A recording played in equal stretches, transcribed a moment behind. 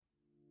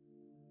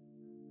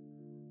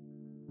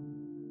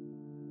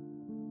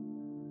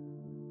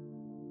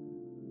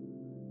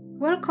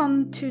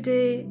Welcome to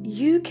the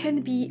You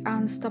Can Be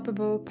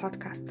Unstoppable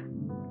podcast.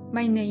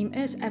 My name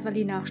is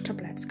Ewelina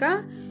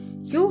Szczeblewska,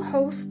 your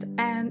host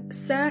and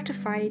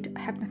certified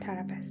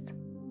hypnotherapist.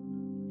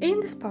 In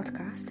this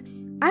podcast,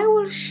 I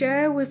will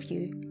share with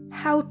you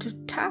how to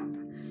tap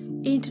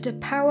into the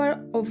power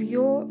of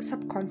your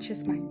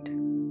subconscious mind.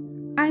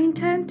 I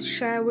intend to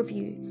share with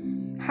you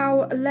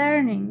how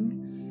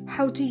learning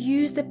how to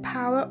use the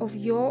power of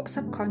your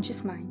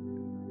subconscious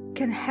mind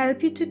can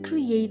help you to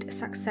create a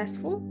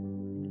successful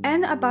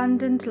and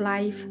abundant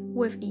life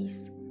with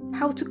ease,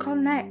 how to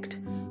connect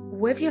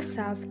with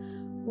yourself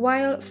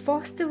while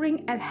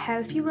fostering a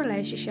healthy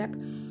relationship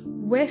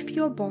with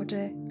your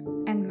body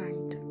and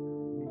mind.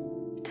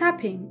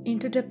 Tapping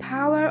into the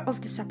power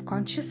of the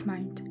subconscious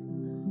mind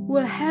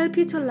will help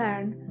you to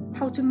learn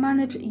how to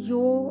manage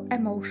your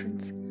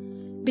emotions,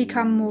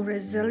 become more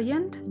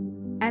resilient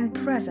and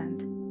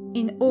present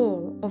in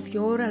all of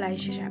your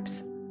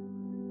relationships.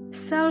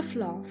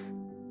 Self-love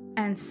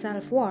and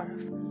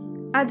self-worth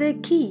are the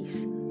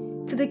keys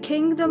to the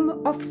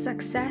kingdom of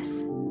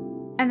success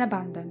and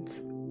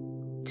abundance,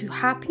 to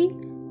happy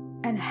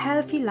and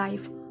healthy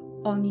life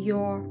on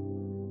your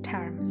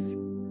terms.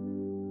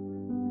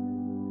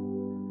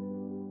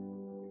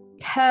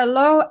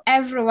 Hello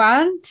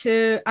everyone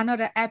to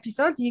another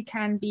episode You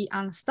Can Be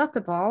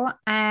Unstoppable,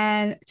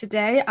 and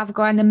today I've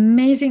got an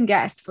amazing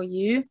guest for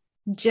you,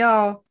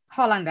 Jill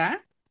Hollander.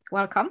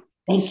 Welcome.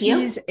 Thank you.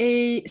 She's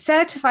a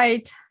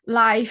certified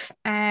life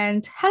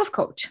and health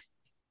coach.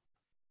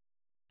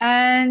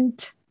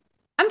 And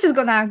I'm just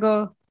gonna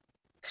go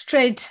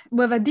straight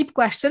with a deep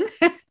question,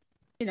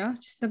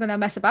 just not gonna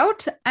mess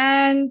about.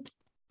 And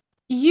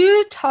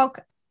you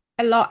talk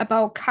a lot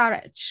about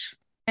courage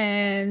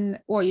and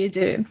what you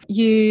do.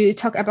 You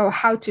talk about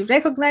how to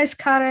recognize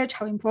courage,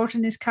 how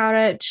important is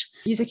courage.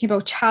 You're talking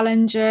about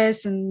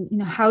challenges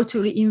and how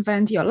to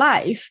reinvent your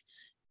life.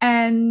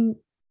 And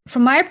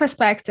from my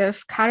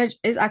perspective, courage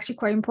is actually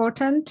quite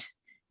important,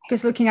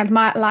 because looking at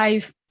my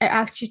life, it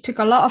actually took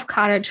a lot of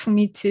courage for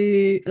me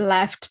to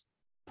left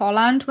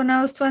Poland when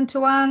I was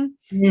 21.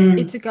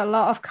 It took a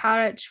lot of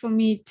courage for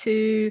me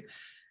to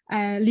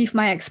leave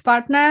my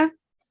ex-partner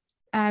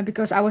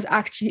because I was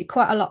actually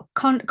quite a lot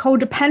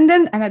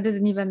codependent, and I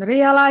didn't even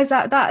realize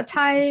at that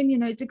time.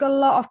 It took a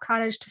lot of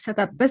courage to set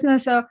up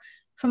business. So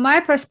from my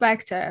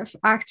perspective,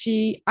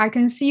 actually, I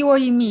can see what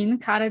you mean.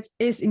 Courage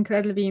is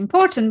incredibly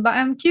important, but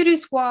I'm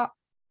curious, what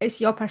is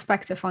your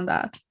perspective on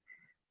that?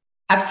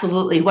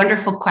 Absolutely.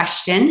 Wonderful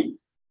question.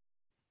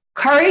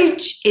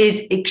 Courage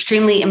is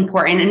extremely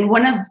important. And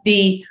one of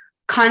the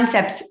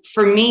concepts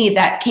for me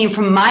that came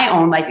from my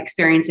own life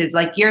experiences,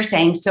 like you're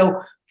saying.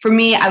 So for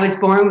me, I was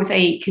born with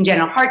a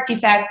congenital heart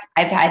defect.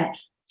 I've had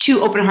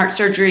 2 open heart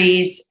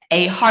surgeries,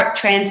 a heart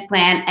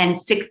transplant, and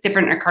 6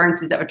 different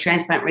occurrences of a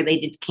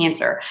transplant-related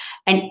cancer.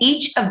 And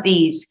each of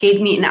these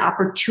gave me an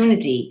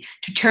opportunity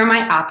to turn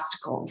my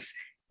obstacles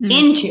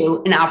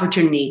into an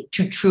opportunity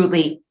to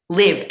truly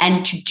live.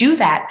 And to do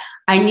that,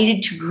 I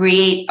needed to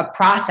create a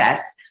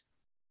process,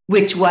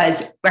 which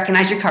was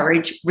recognize your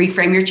courage,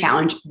 reframe your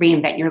challenge,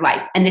 reinvent your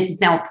life. And this is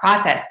now a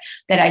process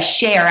that I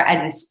share as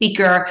a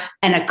speaker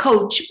and a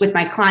coach with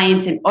my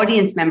clients and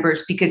audience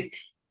members, because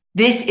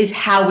this is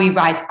how we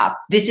rise up.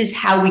 This is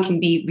how we can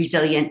be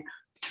resilient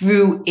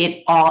through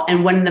it all.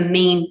 And one of the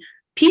main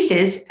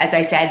pieces, as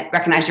I said,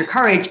 recognize your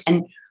courage.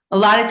 And a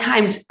lot of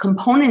times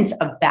components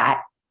of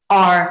that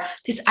are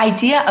this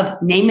idea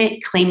of name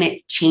it, claim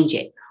it, change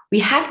it. We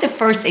have to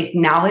first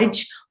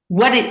acknowledge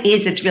what it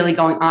is that's really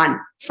going on,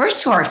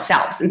 first to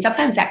ourselves. And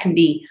sometimes that can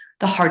be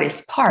the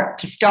hardest part,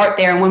 to start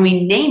there. And when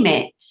we name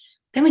it,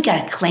 then we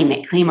got to claim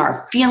it, claim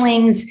our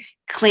feelings,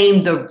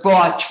 claim the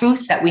raw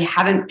truths that we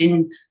haven't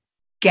been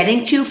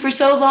getting to for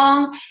so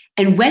long.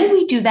 And when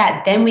we do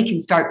that, then we can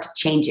start to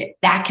change it.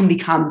 That can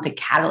become the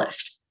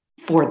catalyst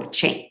for the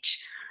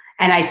change.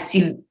 And I've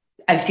seen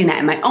that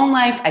in my own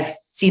life. I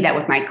see that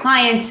with my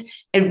clients.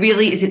 It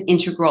really is an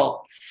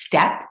integral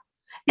step.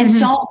 And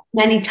so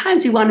many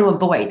times we want to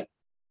avoid.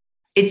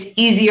 It's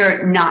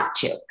easier not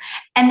to.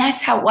 And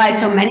that's why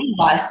so many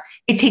of us,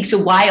 it takes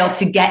a while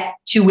to get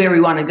to where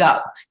we want to go,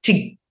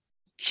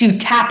 to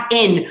tap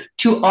in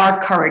to our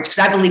courage. Because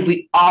I believe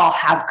we all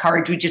have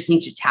courage. We just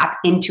need to tap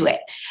into it.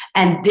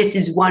 And this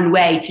is one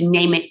way to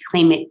name it,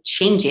 claim it,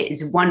 change it,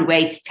 is one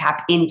way to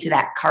tap into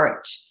that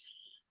courage.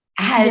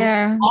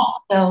 As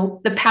also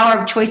the power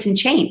of choice and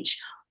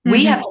change.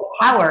 We have the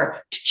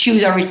power to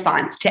choose our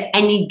response to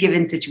any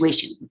given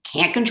situation. We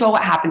can't control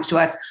what happens to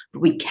us, but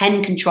we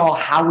can control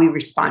how we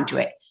respond to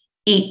it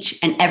each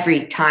and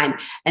every time.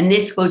 And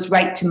this goes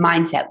right to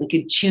mindset. We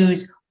could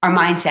choose our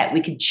mindset.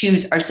 We could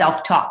choose our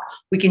self-talk.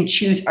 We can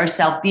choose our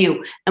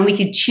self-view. And we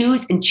could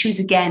choose and choose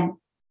again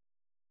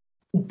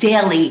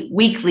daily,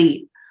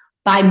 weekly,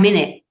 by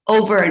minute,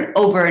 over and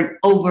over and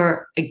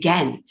over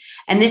again.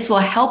 And this will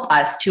help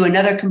us to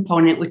another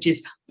component, which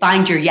is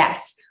find your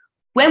yes.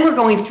 When we're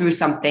going through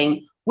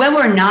something, when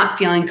we're not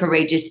feeling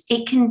courageous,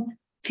 it can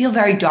feel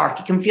very dark.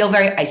 It can feel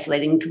very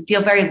isolating. It can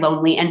feel very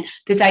lonely. And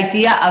this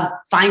idea of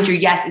find your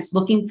yes is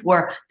looking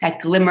for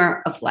that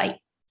glimmer of light.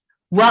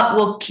 What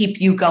will keep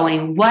you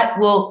going? What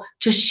will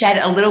just shed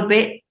a little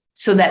bit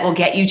so that will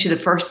get you to the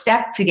first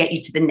step to get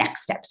you to the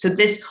next step? So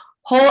this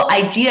whole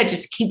idea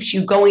just keeps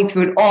you going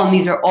through it all. And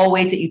these are all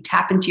ways that you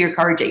tap into your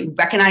courage, that you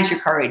recognize your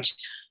courage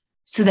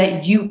so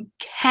that you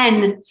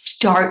can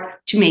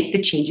start to make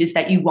the changes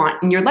that you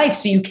want in your life.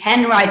 So you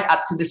can rise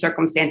up to the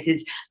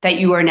circumstances that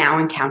you are now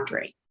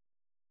encountering.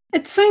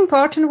 It's so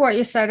important what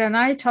you said, and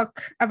I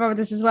talk about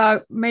this as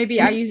well.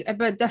 Maybe I use a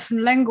bit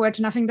different language,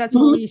 and I think that's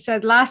what we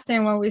said last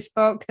time when we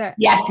spoke. That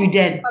yes, we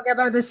did talk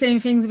about the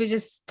same things. We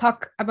just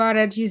talk about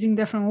it using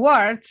different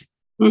words.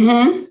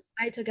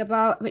 I talk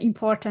about the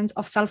importance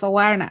of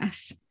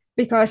self-awareness,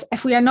 because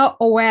if we are not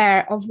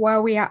aware of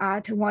where we are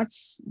at and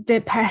what's the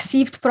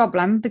perceived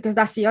problem, because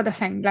that's the other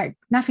thing, like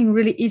nothing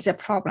really is a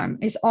problem.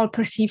 It's all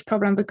perceived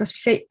problem because we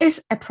say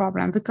is a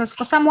problem, because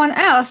for someone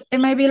else it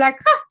may be like,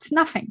 it's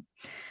nothing.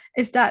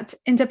 Is that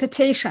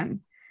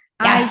interpretation?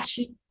 Yes. I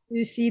choose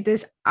to see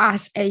this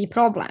as a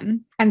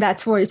problem. And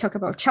that's where you talk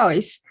about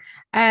choice.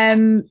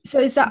 So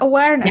it's that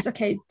awareness.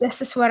 Okay,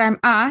 this is where I'm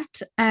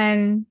at,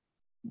 and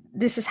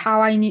this is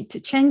how I need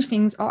to change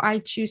things, or I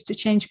choose to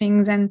change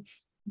things, and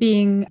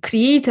being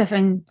creative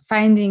and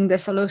finding the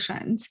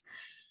solutions.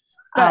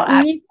 But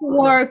we need to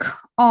work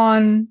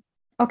on,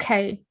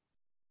 okay,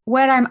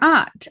 where I'm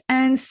at.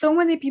 And so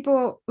many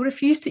people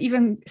refuse to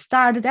even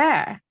start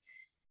there.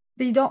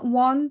 They don't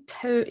want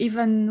to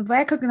even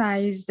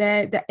recognize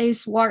that there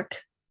is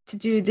work to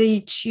do.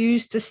 They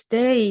choose to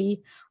stay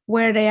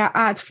where they are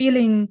at,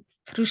 feeling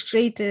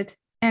frustrated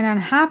and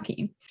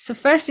unhappy. So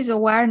first is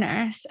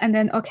awareness, and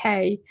then,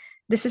 okay,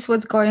 this is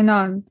what's going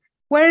on.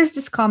 Where is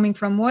this coming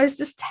from? What is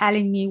this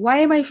telling me? Why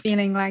am I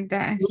feeling like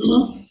this?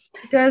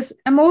 Because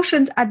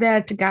emotions are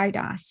there to guide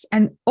us,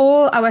 and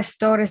all our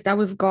stories that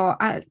we've got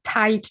are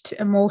tied to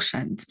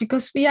emotions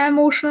because we are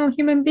emotional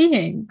human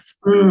beings.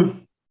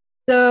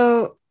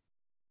 So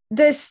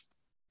this,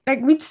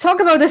 like, we talk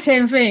about the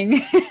same thing.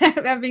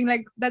 I mean,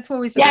 like, that's what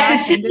we said.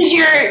 Yes, as soon as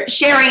you're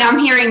sharing, I'm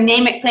hearing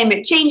name it, claim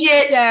it, change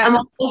it. Yeah. I'm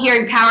also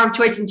hearing power of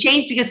choice and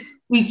change, because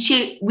we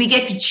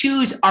get to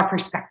choose our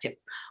perspective.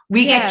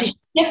 We get to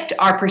shift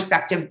our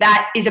perspective.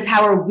 That is a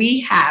power we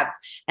have,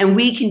 and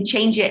we can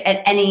change it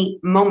at any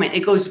moment.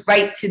 It goes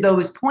right to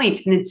those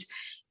points, and it's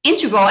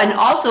integral. And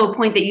also a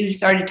point that you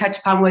started to touch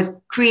upon was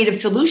creative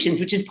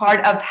solutions, which is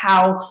part of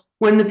how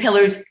one of the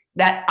pillars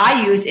that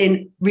I use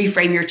in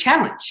Reframe Your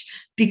Challenge,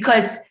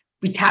 because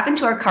we tap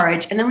into our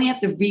courage and then we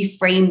have to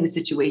reframe the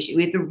situation.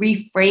 We have to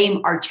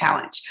reframe our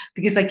challenge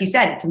because, like you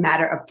said, it's a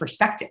matter of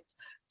perspective.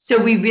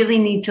 So we really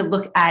need to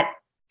look at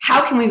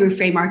how can we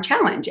reframe our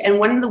challenge? And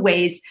one of the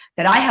ways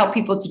that I help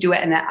people to do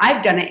it, and that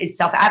I've done it, is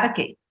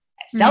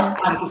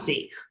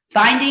self-advocacy,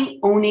 finding,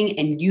 owning,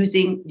 and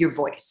using your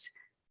voice.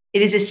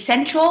 It is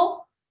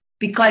essential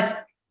because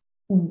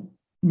no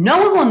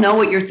one will know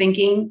what you're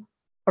thinking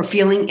or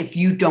feeling if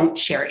you don't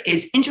share it. It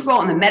is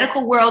integral in the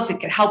medical world.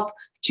 It can help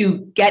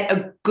to get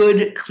a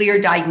good,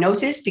 clear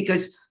diagnosis,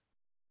 because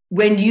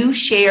when you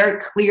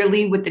share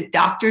clearly with the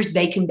doctors,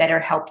 they can better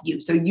help you.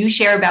 So you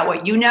share about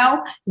what you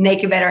know, and they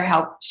can better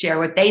help share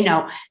what they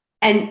know.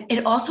 And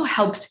it also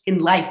helps in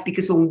life,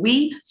 because when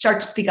we start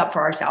to speak up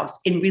for ourselves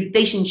in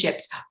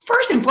relationships,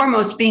 first and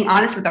foremost, being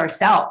honest with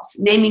ourselves,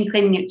 naming,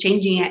 claiming it,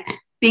 changing it,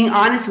 being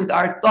honest with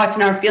our thoughts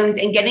and our feelings,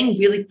 and getting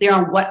really clear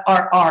on what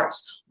are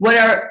ours. What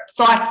are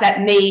thoughts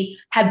that may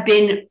have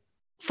been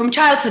from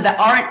childhood that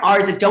aren't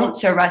ours, that don't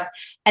serve us,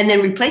 and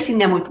then replacing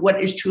them with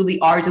what is truly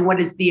ours and what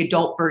is the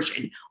adult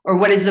version, or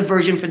what is the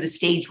version for the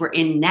stage we're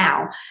in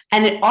now.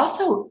 And it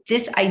also,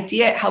 this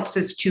idea helps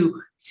us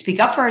to speak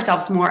up for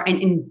ourselves more.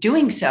 And in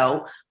doing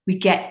so, we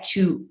get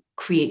to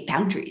create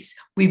boundaries.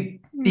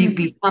 We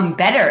become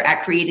better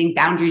at creating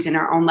boundaries in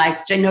our own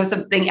lives, which I know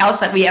something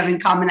else that we have in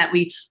common that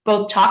we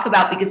both talk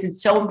about, because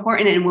it's so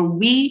important. And when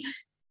we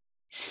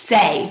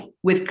say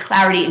with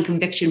clarity and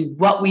conviction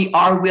what we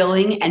are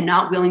willing and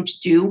not willing to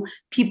do,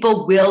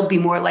 people will be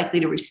more likely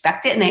to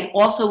respect it. And they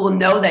also will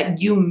know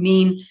that you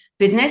mean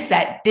business,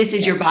 that this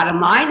is your bottom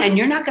line and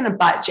you're not going to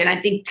budge. And I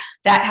think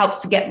that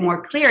helps to get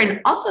more clear.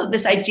 And also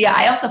this idea,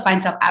 I also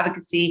find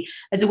self-advocacy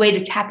as a way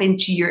to tap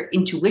into your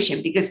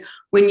intuition, because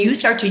when you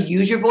start to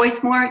use your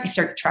voice more, you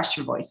start to trust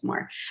your voice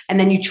more. And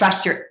then you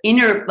trust your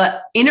inner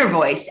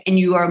voice, and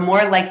you are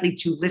more likely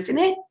to listen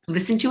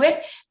to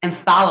it and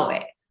follow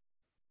it.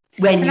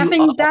 And I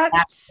think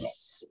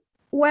that's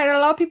where a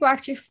lot of people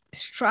actually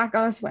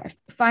struggles with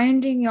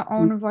finding your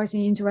own voice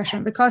and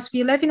intuition, because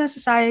we live in a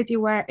society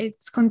where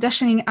it's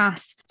conditioning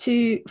us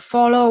to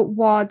follow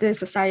what the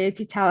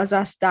society tells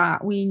us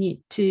that we need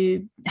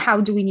to, how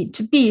do we need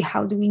to be,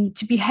 how do we need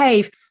to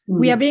behave.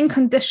 We are being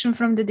conditioned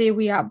from the day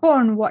we are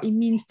born, what it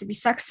means to be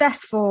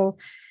successful,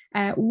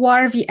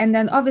 worthy. And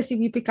then obviously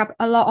we pick up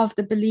a lot of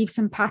the beliefs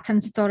and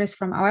pattern stories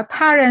from our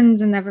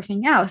parents and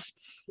everything else.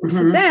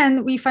 So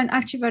then we find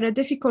actually very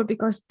difficult,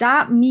 because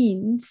that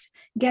means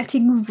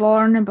getting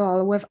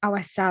vulnerable with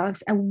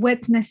ourselves and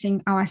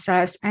witnessing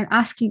ourselves and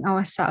asking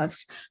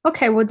ourselves,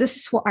 okay, well, this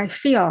is what I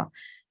feel.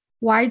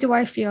 Why do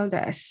I feel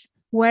this?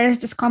 Where is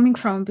this coming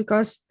from?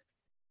 Because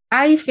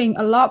I think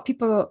a lot of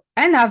people,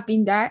 and I've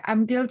been there,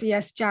 I'm guilty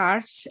as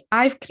charged.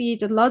 I've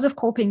created lots of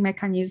coping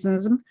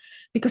mechanisms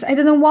because I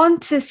didn't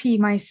want to see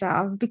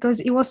myself, because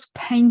it was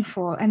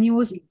painful and it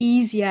was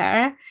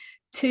easier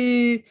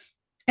to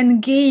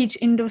engage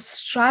in those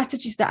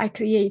strategies that I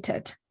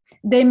created.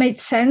 They made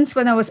sense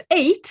when I was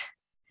 8,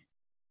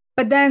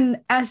 but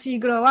then as you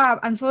grow up,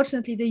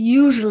 unfortunately, they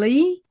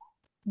usually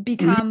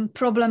become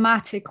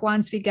problematic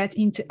once we get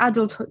into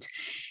adulthood.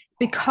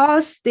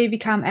 Because they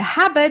become a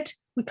habit,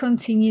 we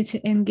continue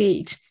to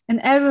engage. And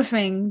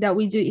everything that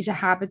we do is a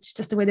habit,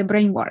 just the way the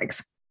brain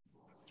works.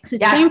 So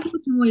it's so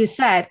important what you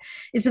said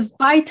is a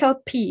vital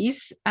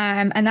piece.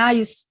 And I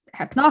use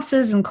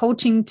hypnosis and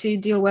coaching to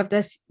deal with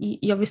this.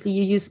 Obviously,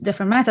 you use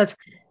different methods,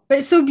 but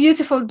it's so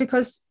beautiful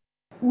because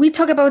we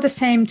talk about the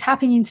same,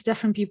 tapping into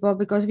different people,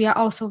 because we are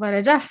also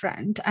very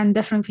different, and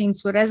different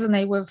things will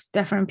resonate with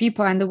different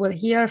people and they will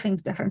hear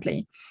things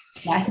differently.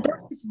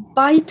 This is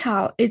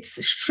vital.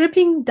 It's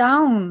stripping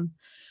down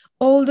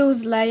all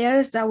those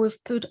layers that we've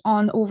put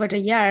on over the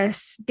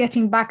years,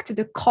 getting back to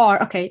the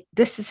core. Okay,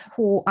 this is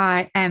who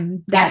I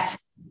am. That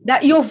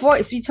your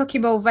voice, we're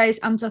talking about voice,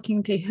 I'm talking,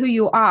 okay, who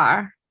you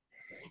are.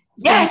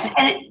 Yes,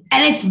 and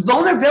it's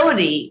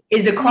vulnerability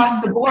is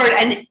across the board,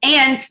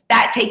 and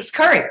that takes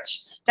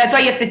courage. That's why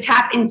you have to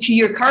tap into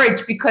your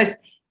courage,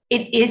 because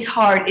it is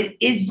hard, it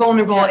is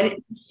vulnerable, and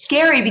it's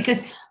scary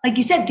because, like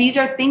you said, these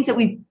are things that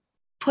we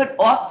put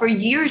off for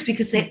years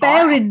because they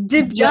buried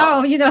deep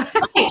down, you know.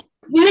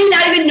 We may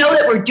not even know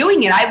that we're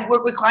doing it. I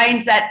work with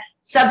clients that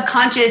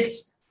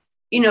subconscious,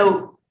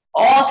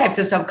 all types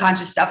of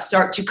subconscious stuff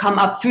start to come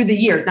up through the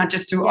years, not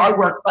just through our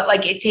work, but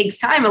like it takes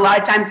time. A lot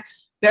of times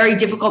very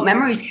difficult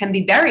memories can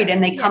be buried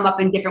and they come up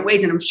in different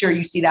ways. And I'm sure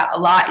you see that a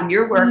lot in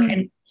your work.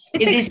 And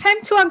it takes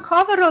time to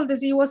uncover all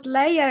this. It was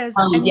layers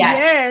and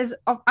years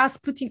of us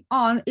putting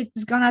on.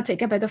 It's going to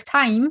take a bit of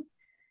time.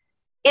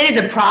 It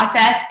is a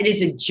process. It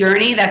is a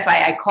journey. That's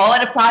why I call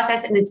it a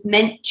process. And it's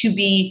meant to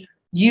be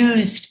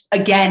used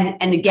again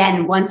and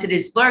again once it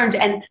is learned.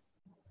 And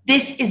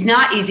this is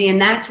not easy.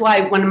 And that's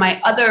why one of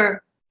my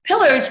other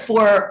pillars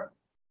for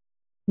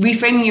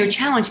reframing your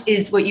challenge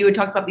is what you had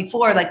talked about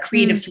before, like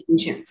creative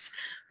solutions,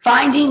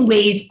 finding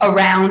ways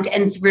around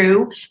and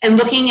through and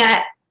looking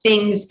at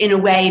things in a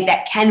way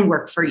that can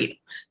work for you.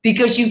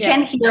 Because you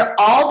can hear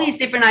all these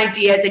different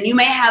ideas and you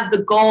may have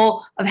the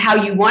goal of how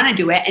you want to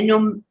do it. And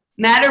no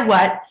matter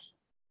what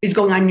is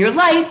going on in your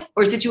life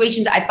or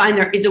situations, I find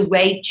there is a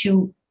way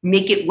to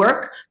make it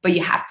work, but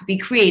you have to be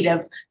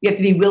creative. You have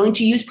to be willing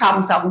to use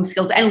problem-solving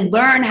skills and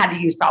learn how to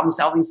use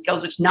problem-solving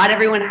skills, which not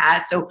everyone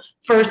has. So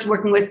first,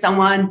 working with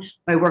someone,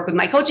 when I work with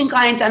my coaching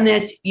clients on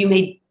this, you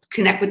may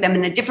connect with them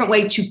in a different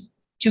way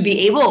to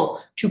be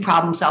able to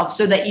problem solve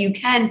so that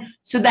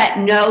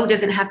no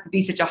doesn't have to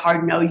be such a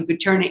hard no. You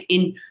could turn it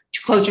in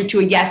closer to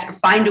a yes, or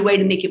find a way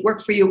to make it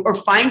work for you, or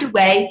find a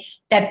way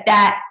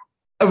that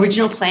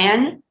original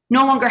plan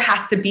no longer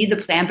has to be the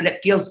plan, but it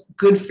feels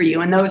good for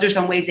you. And those are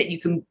some ways that you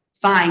can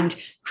find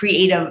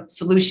creative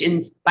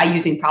solutions by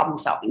using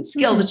problem-solving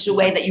skills, which is a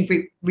way that you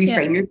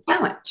reframe your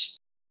challenge.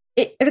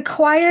 It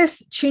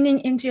requires tuning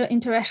into your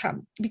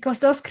intuition,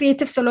 because those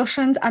creative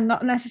solutions are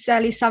not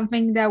necessarily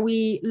something that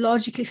we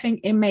logically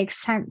think it makes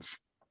sense.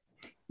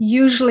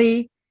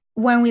 Usually,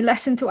 when we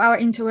listen to our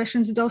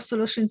intuitions, those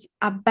solutions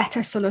are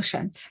better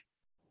solutions.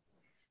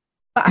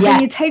 But I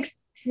think it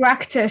takes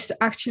practice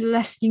actually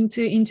listening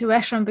to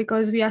intuition,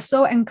 because we are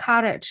so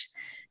encouraged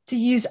to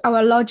use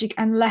our logic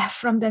and left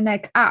from the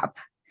neck up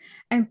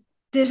and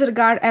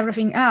disregard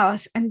everything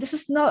else. And this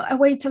is not a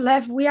way to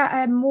live. We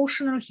are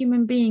emotional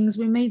human beings.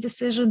 We make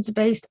decisions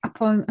based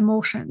upon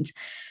emotions.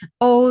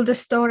 All the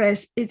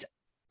stories,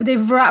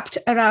 they've wrapped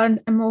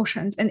around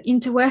emotions, and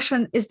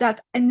intuition is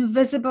that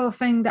invisible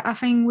thing that I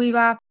think we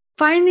are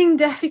finding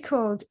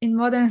difficult in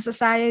modern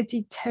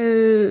society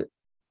to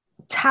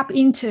tap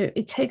into.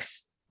 It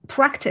takes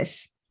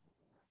practice.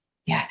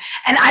 Yeah.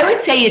 And I would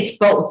say it's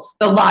both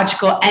the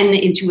logical and the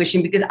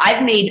intuition, because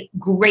I've made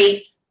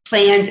great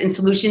plans and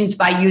solutions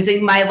by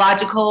using my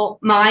logical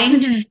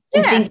mind and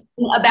thinking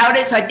about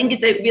it. So I think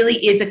it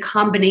really is a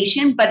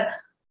combination. But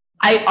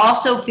I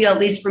also feel, at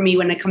least for me,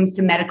 when it comes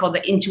to medical,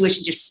 the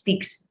intuition just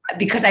speaks,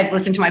 because I've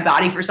listened to my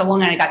body for so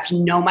long and I got to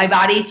know my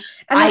body.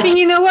 And I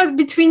think,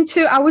 between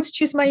two, I would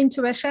choose my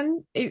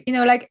intuition.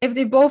 Like if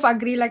they both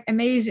agree, like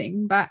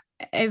amazing. But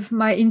if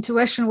my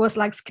intuition was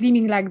like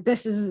screaming like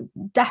this is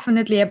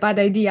definitely a bad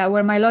idea,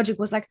 where my logic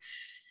was like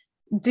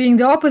doing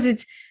the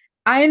opposite,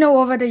 I know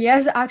over the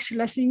years actually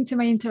listening to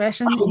my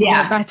intuition is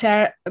a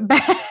better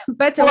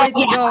way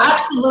to go.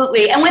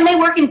 Absolutely. And when they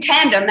work in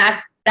tandem,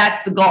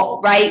 that's the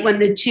goal, right? When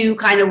the two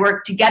kind of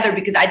work together,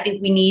 because I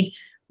think we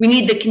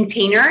need the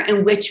container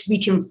in which we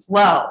can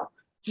flow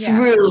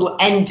through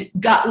and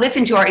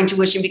listen to our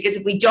intuition. Because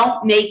if we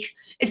don't make,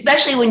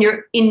 especially when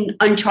you're in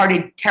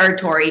uncharted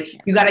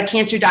territory, you got a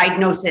cancer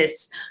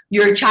diagnosis,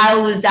 your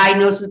child is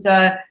diagnosed with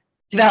a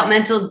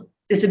developmental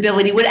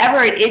disability,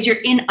 whatever it is,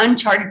 you're in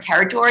uncharted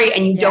territory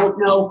and you don't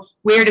know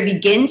where to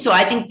begin. So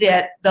I think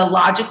that the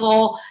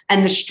logical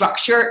and the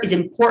structure is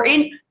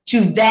important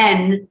to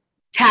then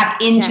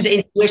tap into the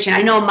intuition.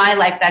 I know in my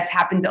life that's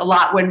happened a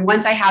lot when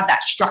once I have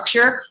that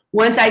structure,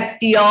 once I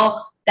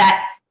feel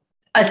that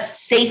a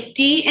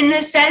safety in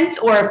a sense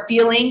or a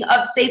feeling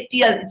of safety,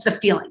 it's the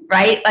feeling,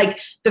 right? Like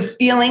the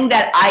feeling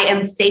that I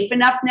am safe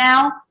enough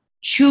now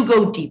to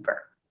go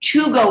deeper,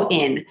 to go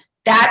in.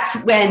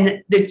 That's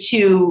when the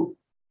two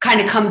kind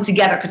of come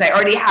together because I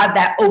already have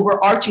that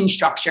overarching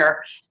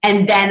structure.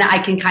 And then I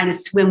can kind of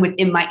swim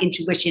within my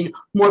intuition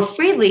more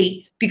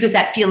freely because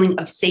that feeling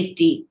of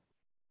safety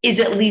is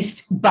at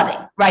least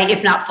budding, right?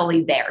 If not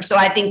fully there. So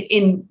I think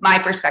in my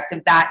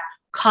perspective, that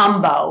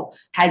combo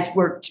has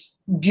worked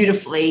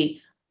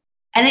beautifully.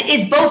 And it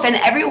is both. And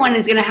everyone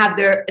is going to have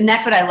and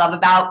that's what I love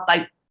about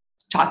like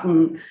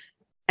talking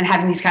and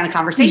having these kind of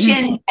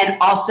conversations and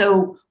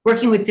also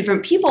working with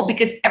different people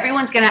because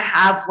everyone's going to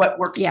have what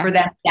works for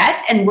them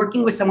best, and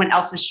working with someone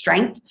else's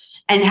strength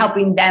and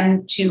helping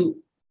them to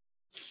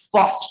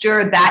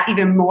foster that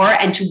even more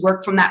and to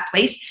work from that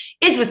place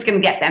is what's going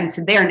to get them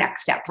to their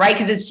next step, right?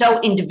 Because it's so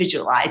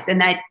individualized.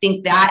 And I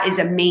think that is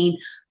a main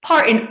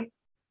part in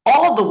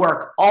all the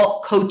work,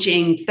 all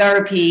coaching,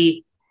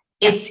 therapy.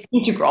 It's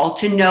integral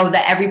to know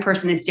that every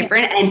person is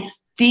different. And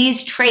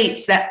these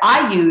traits that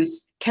I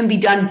use can be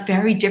done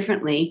very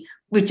differently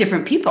with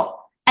different people.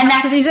 And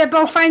that's so it's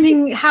about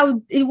finding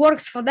how it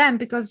works for them,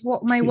 because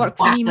what might work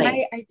for me,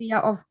 my idea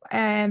of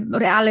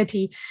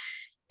reality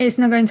is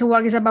not going to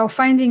work. It's about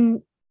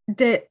finding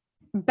the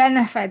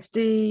benefits,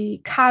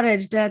 the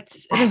courage, that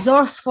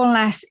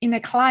resourcefulness in a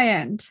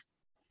client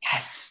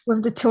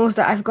with the tools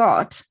that I've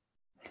got.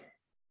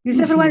 Because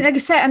everyone, like you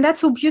said, and that's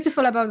so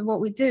beautiful about what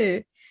we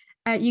do.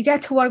 You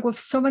get to work with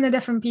so many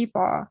different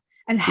people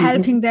and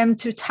helping them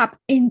to tap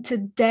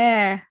into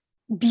their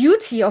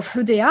beauty of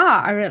who they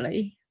are,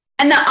 really.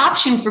 And the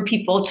option for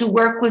people to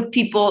work with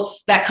people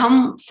that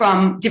come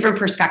from different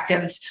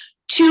perspectives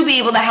to be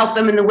able to help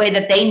them in the way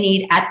that they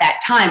need at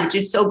that time, which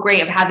is so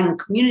great of having a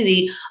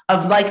community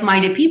of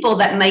like-minded people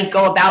that might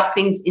go about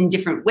things in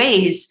different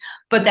ways,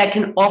 but that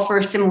can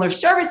offer similar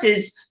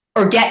services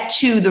or get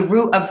to the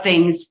root of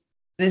things,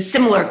 the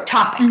similar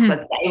topics,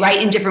 let's say,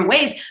 right, in different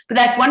ways. But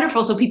that's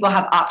wonderful. So people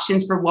have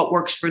options for what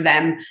works for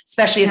them,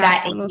 especially at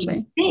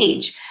that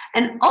stage.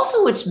 And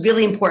also what's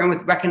really important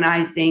with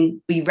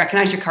we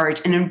recognize your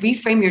courage and then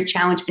reframe your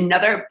challenge.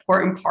 Another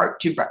important part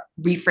to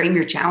reframe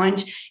your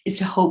challenge is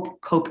to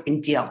hope, cope,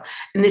 and deal.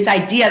 And this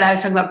idea that I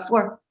was talking about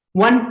before,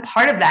 one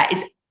part of that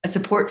is a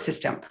support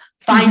system.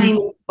 Finding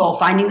people,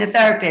 finding the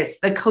therapists,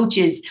 the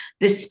coaches,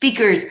 the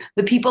speakers,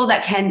 the people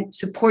that can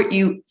support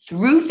you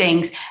through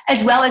things,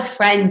 as well as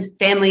friends,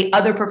 family,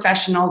 other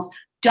professionals,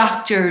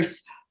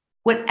 doctors,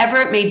 whatever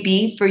it may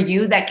be for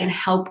you that can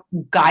help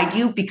guide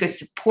you, because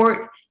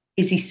support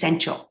is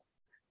essential.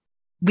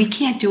 We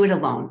can't do it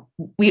alone.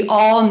 We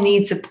all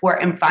need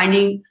support, and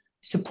finding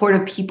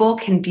supportive people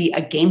can be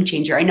a game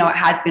changer. I know it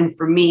has been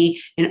for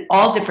me in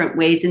all different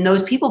ways. And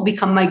those people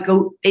become my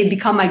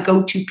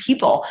go-to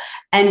people.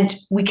 And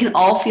we can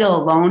all feel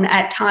alone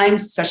at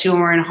times, especially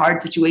when we're in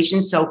hard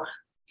situations. So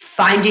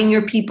finding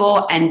your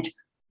people and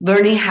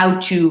learning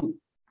how to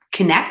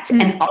connect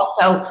and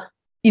also,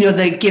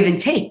 the give and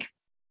take,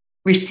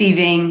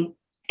 receiving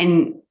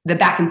and the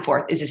back and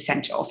forth is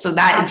essential. So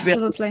that is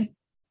really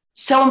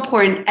so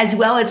important, as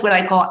well as what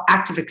I call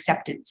active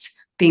acceptance,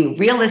 being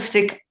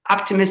realistic,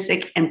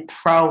 optimistic, and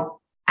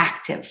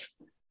proactive,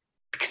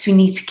 because we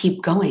need to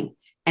keep going.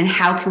 And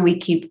how can we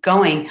keep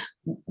going?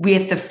 We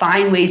have to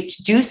find ways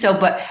to do so.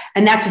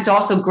 And that's what's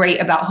also great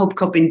about Hope,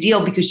 Cope, and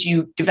Deal, because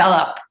you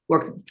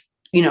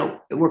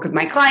work with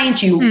my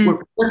clients, you work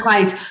with your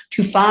clients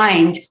to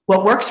find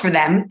what works for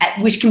them,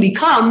 which can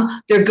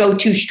become their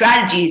go-to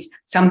strategies.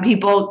 Some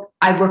people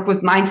I've worked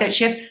with Mindset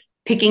Shift,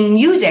 picking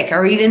music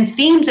or even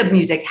themes of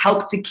music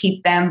help to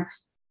keep them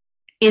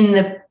in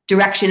the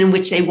direction in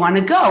which they want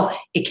to go.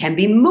 It can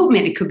be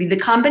movement. It could be the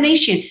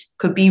combination. It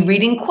could be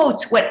reading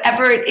quotes,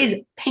 whatever it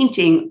is,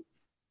 painting,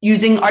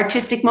 using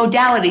artistic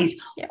modalities,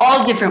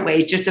 all different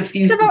ways, just a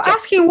few. It's about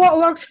asking what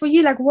works for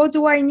you. Like, what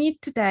do I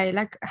need today?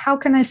 Like, how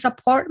can I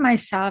support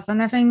myself?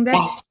 And I think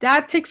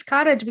that takes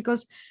courage,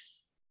 because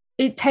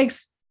it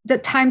takes the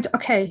time to,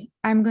 okay,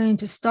 I'm going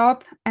to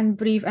stop and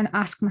breathe and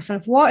ask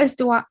myself,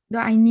 do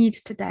I need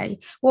today?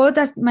 What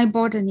does my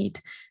body need?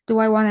 Do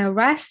I want to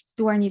rest?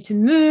 Do I need to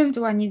move?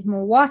 Do I need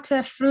more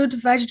water, fruit,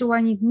 veg? Do I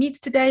need meat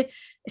today?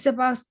 It's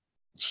about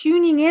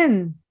tuning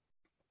in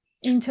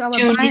into our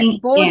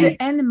body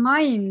and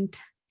mind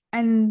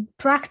and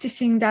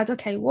practicing that.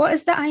 Okay, what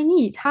is that I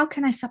need? How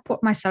can I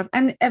support myself?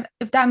 And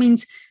if that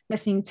means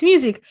listening to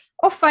music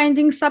or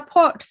finding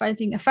support,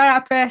 finding a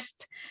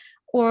therapist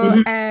or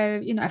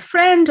a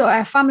friend or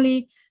a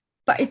family,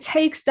 but it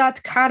takes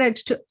that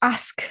courage to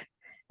ask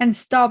and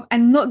stop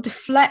and not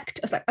deflect.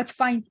 It's like, it's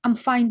fine, I'm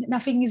fine,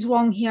 nothing is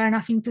wrong here,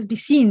 nothing to be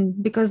seen,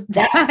 because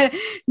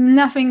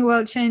nothing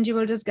will change. You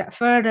will just get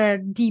further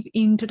deep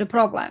into the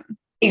problem.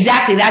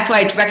 Exactly. That's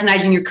why it's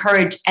recognizing your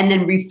courage and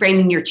then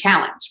reframing your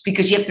challenge,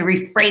 because you have to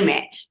reframe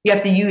it. You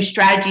have to use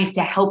strategies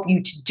to help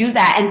you to do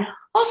that. And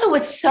also,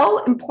 what's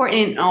so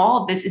important in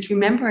all of this is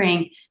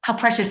remembering how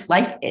precious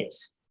life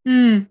is.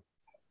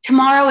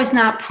 Tomorrow is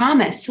not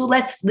promised. So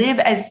let's live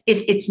as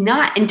if it's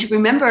not. And to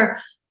remember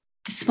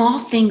the small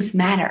things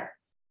matter.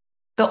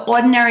 The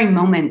ordinary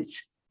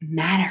moments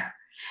matter.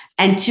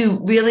 And to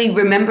really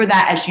remember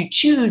that as you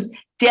choose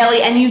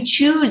daily and you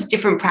choose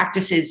different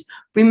practices,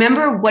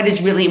 remember what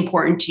is really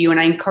important to you. And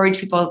I encourage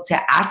people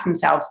to ask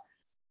themselves,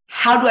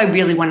 how do I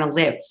really want to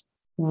live?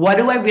 What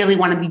do I really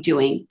want to be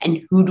doing?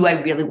 And who do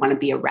I really want to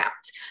be around?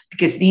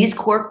 Because these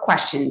core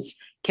questions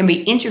can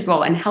be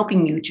integral in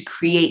helping you to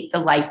create the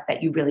life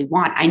that you really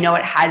want. I know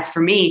it has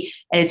for me.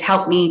 It has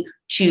helped me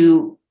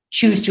to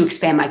choose to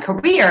expand my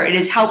career. It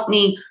has helped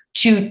me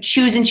to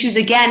choose and choose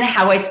again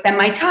how I spend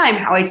my time,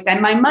 how I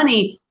spend my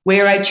money,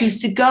 where I choose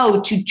to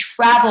go, to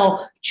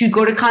travel, to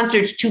go to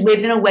concerts, to live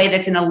in a way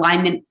that's in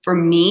alignment for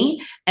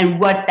me and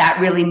what that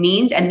really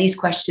means. And these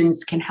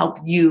questions can help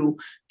you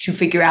to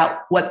figure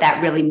out what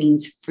that really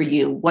means for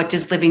you. What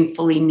does living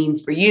fully mean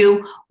for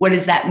you? What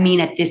does that mean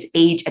at this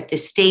age, at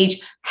this stage?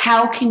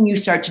 How can you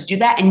start to do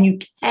that? And you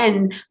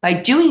can, by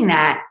doing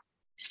that,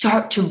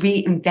 start to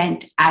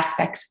reinvent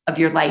aspects of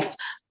your life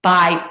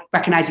by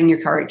recognizing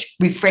your courage,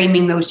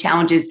 reframing those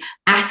challenges,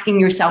 asking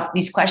yourself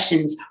these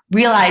questions,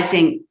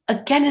 realizing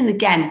again and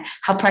again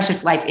how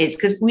precious life is.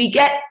 Because we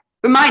get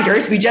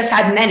reminders, we just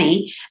had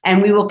many,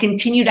 and we will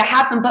continue to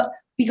have them, but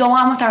we go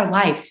on with our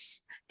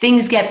lives.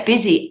 Things get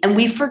busy and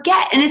we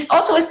forget. And it's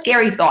also a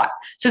scary thought.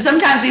 So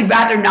sometimes we'd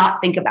rather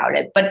not think about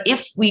it. But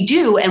if we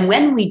do, and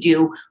when we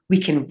do, we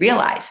can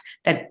realize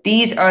that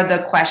these are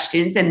the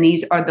questions and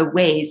these are the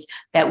ways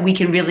that we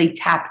can really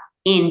tap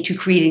into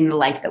creating the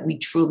life that we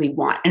truly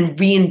want and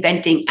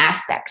reinventing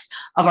aspects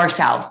of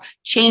ourselves,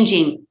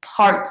 changing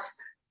parts,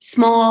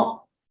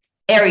 small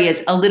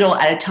areas a little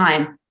at a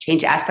time,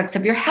 change aspects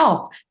of your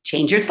health,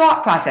 change your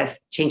thought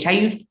process, change how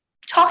you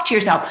talk to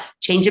yourself,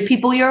 change the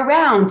people you're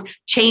around,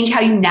 change how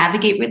you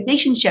navigate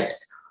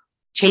relationships,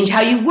 change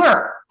how you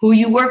work, who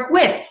you work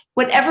with,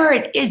 whatever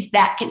it is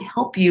that can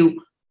help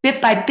you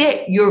bit by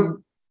bit. You're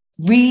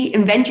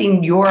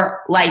reinventing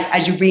your life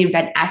as you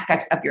reinvent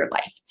aspects of your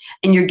life.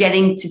 And you're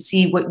getting to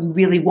see what you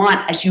really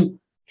want as you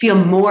feel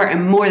more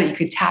and more that you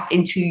could tap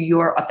into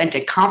your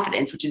authentic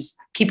confidence, which is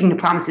keeping the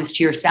promises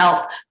to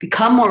yourself,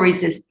 become more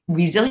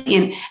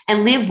resilient,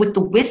 and live with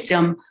the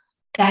wisdom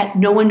that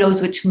no one knows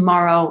what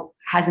tomorrow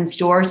has in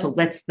store. So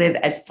let's live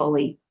as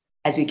fully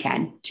as we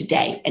can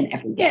today and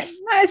every day.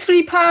 Yeah, it's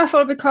really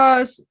powerful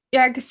because,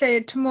 like I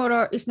say,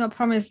 tomorrow is not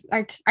promised.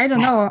 Like, I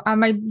don't know, I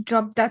might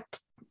drop that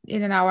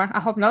in an hour. I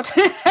hope not.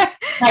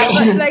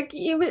 But like,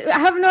 I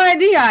have no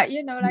idea,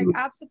 like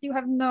absolutely you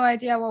have no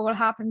idea what will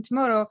happen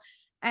tomorrow.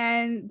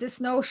 And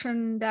this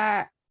notion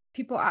that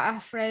people are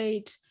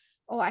afraid,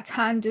 oh, I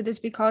can't do this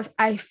because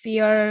I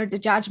fear the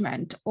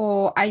judgment,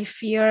 or I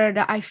fear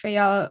that I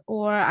fail,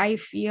 or I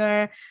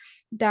fear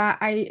that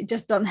I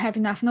just don't have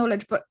enough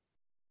knowledge. But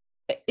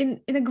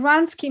in the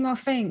grand scheme of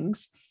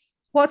things,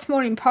 what's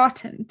more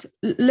important?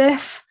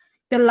 Live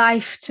the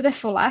life to the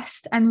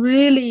fullest and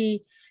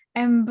really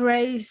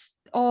embrace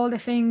all the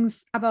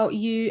things about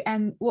you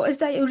and what is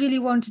that you really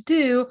want to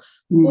do,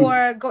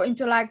 or go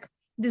into like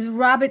this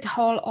rabbit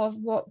hole of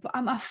what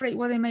I'm afraid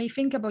what they may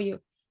think about you.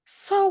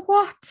 So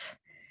what?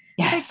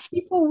 Yes. Like,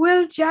 people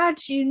will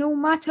judge you no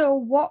matter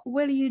what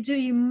will you do.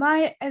 You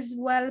might as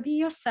well be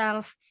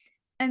yourself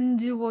and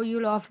do what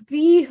you love.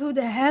 Be who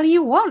the hell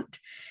you want.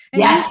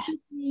 And it took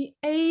me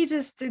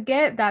ages to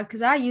get that,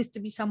 because I used to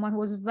be someone who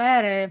was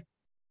very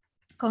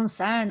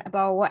concerned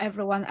about what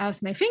everyone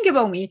else may think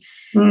about me.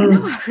 And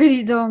now I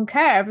really don't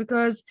care,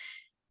 because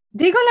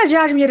they're gonna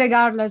judge me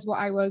regardless what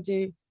I will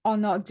do or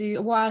not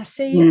do, what I'll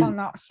say or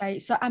not say.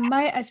 So I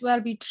might as well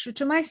be true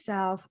to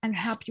myself and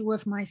happy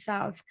with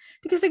myself,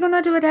 because they're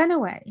gonna do it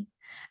anyway.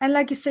 And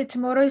like you said,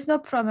 tomorrow is no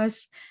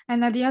promise.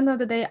 And at the end of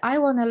the day, I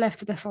want to live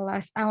to the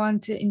fullest. I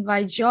want to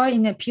invite joy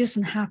and peace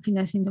and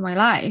happiness into my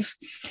life.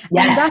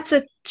 Yes. And that's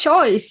a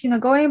choice.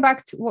 going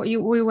back to what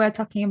we were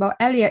talking about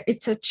earlier,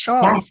 it's a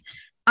choice. Yes.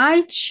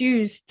 I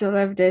choose to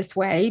live this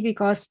way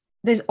because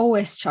there's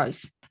always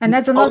choice. And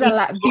that's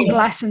another big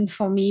lesson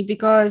for me,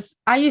 because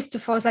I used to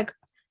feel like,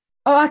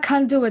 oh, I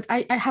can't do it.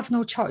 I have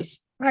no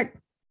choice. Like,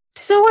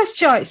 there's always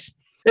choice.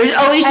 There's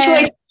always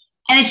choice.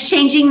 And it's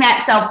changing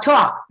that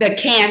self-talk, the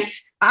can't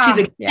to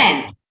the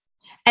can.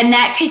 And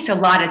that takes a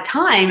lot of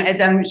time, as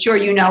I'm sure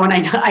you know, and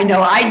I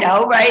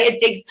know, right? It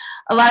takes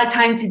a lot of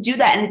time to do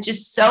that. And it's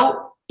just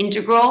so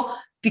integral,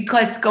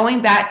 because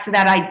going back to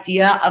that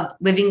idea of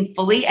living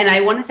fully, and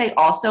I want to say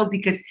also,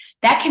 because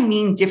that can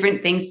mean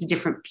different things to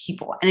different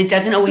people. And it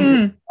doesn't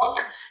always look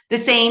the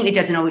same. It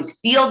doesn't always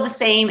feel the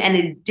same. And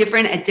it's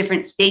different at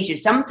different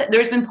stages.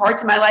 There's been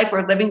parts of my life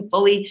where living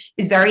fully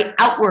is very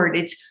outward.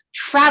 It's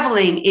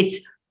traveling.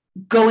 It's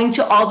going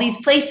to all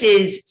these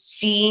places,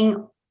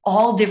 seeing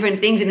all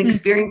different things and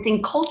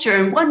experiencing culture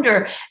and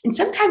wonder. And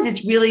sometimes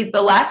it's really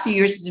the last few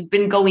years has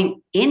been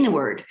going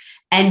inward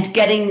and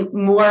getting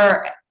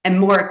more and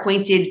more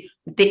acquainted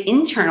the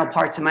internal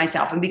parts of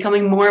myself and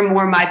becoming more and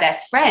more my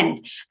best friend.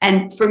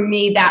 And for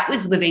me, that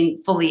was living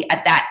fully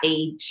at that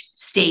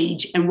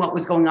stage and what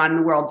was going on in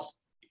the world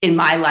in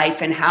my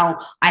life and how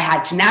I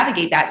had to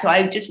navigate that. So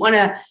I just want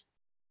to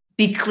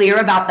be clear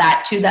about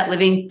that too, that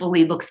living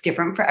fully looks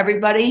different for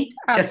everybody,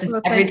 Absolutely.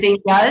 just as everything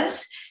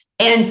does.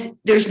 And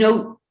there's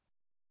no,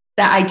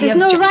 that idea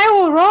there's no right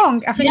or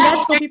wrong. I think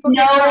that's what people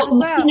get wrong as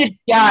well. To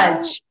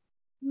judge.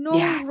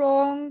 No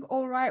wrong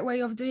or right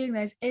way of doing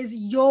this. Is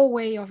your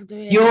way of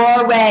doing it.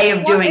 Your way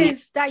of doing it. What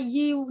is that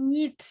you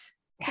need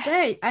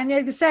today? And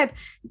like I said,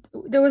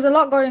 there was a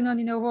lot going on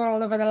in the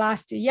world over the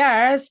last 2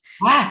 years.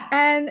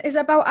 And it's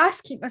about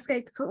asking us,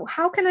 like,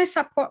 how can I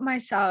support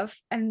myself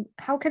and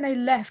how can I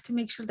live to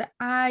make sure that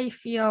I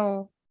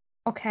feel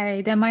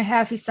okay, that my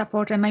health is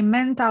supported, my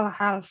mental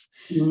health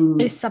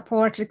is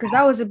supported, because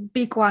that was a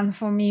big one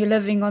for me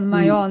living on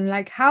my own.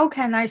 Like, how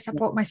can I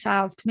support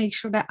myself to make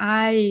sure that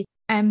I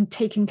am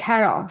taken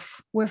care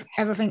of with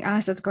everything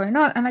else that's going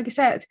on? And like I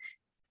said,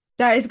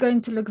 that is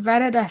going to look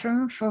very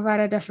different for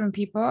very different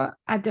people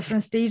at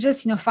different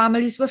stages. You know,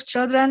 families with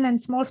children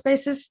and small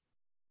spaces,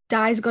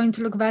 that is going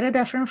to look very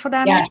different for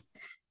them. Yeah.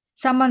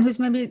 Someone who's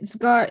maybe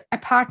got a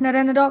partner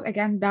and a dog,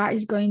 again, that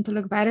is going to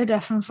look very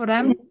different for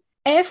them.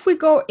 If we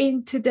go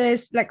into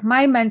this, like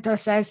my mentor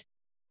says,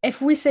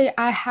 if we say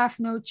I have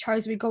no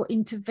choice, we go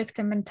into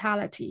victim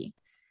mentality.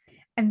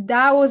 And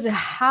that was a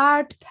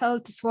hard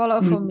pill to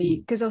swallow for me,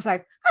 because I was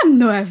like, I'm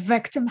not a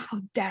victim. How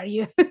dare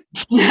you?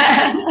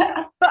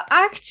 But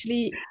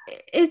actually,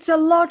 it's a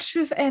lot of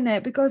truth in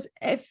it, because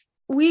if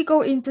we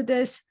go into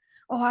this,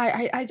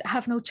 I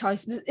have no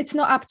choice. It's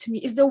not up to me.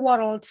 It's the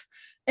world.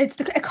 It's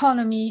the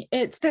economy.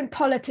 It's the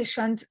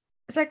politicians.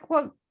 It's like,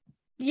 well,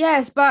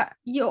 yes, but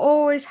you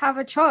always have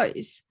a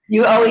choice.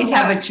 You always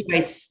have a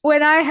choice.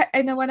 When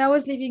I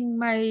was leaving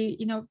my,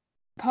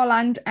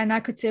 Poland, and I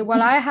could say,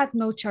 well, I had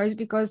no choice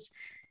because,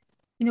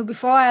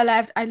 before I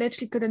left, I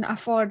literally couldn't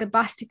afford a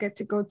bus ticket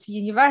to go to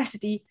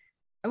university.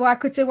 Well, I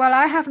could say, well,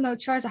 I have no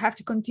choice. I have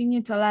to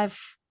continue to live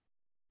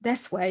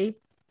this way.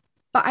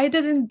 But I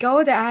didn't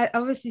go there.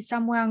 Obviously,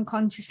 somewhere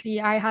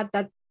unconsciously, I had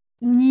that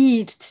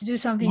need to do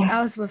something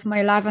else with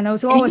my life. And I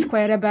was always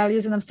quite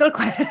rebellious, and I'm still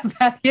quite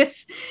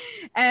rebellious.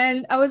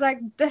 And I was like,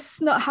 this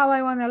is not how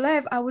I want to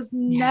live. I was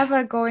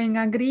never going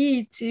to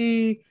agree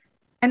to.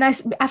 And I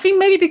think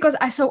maybe because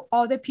I saw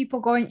other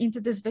people going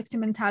into this victim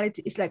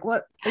mentality, it's like,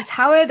 well, it's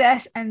how it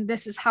is, and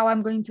this is how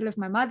I'm going to live.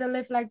 My mother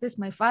lived like this,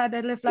 my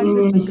father lived like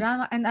this, my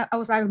grandma. And I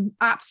was like,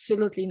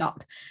 absolutely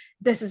not.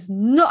 This is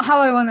not how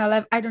I want to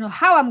live. I don't know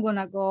how I'm going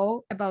to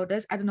go about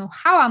this. I don't know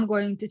how I'm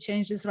going to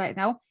change this right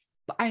now,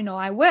 but I know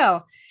I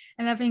will.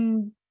 And I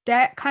think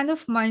that kind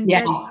of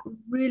mindset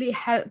really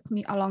helped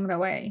me along the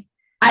way.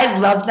 I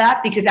love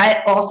that, because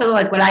I also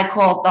like what I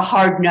call the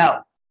hard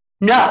no.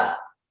 No,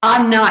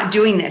 I'm not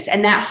doing this.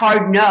 And that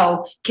hard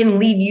no can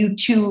lead you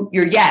to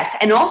your yes,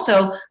 and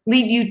also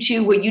lead you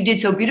to what you did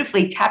so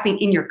beautifully, tapping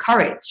in your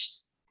courage,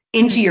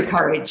 into your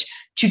courage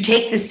to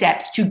take the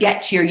steps to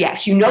get to your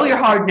yes. You know your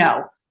hard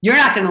no. You're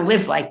not going to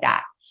live like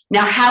that.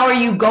 Now, how are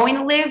you going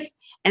to live,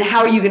 and how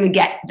are you going to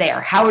get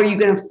there? How are you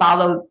going to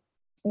follow?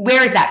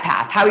 Where is that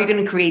path? How are you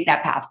going to create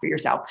that path for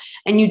yourself?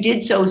 And you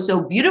did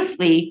so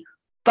beautifully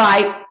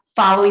by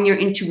following your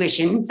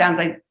intuition. Sounds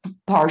like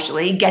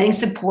partially getting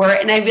support.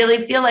 And I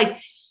really feel like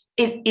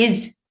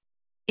it's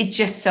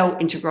just so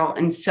integral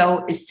and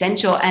so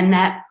essential, and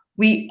that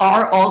we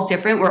are all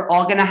different. We're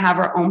all going to have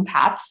our own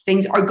paths.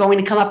 Things are going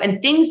to come up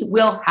and things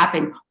will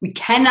happen. We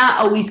cannot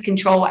always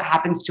control what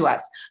happens to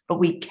us, but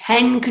we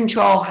can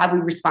control how we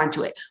respond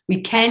to it.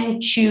 We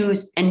can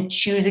choose and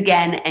choose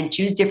again and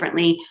choose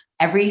differently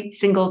every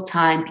single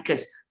time,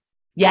 because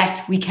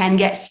yes, we can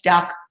get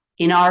stuck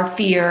in our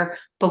fear,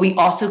 but we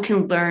also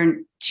can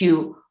learn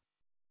to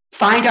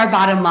find our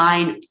bottom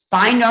line,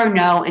 find our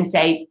no, and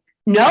say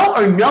no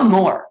or no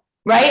more.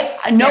 Right?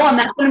 No, I'm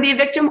not going to be a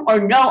victim, or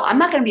no, I'm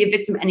not going to be a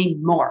victim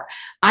anymore.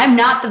 I'm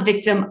not the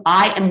victim.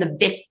 I am the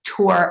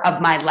victor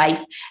of my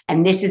life.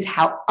 And this is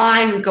how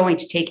I'm going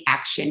to take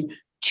action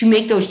to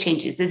make those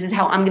changes. This is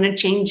how I'm going to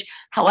change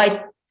how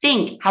I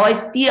think, how I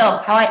feel,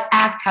 how I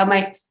act, how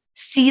I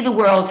see the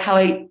world, how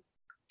I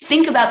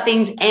think about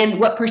things,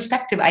 and what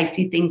perspective I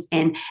see things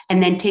in,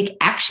 and then take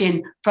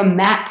action from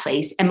that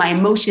place. And my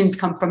emotions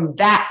come from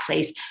that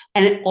place.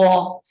 And it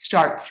all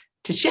starts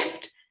to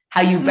shift.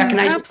 How you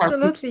recognize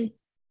absolutely.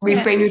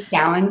 Reframe your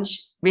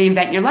challenge,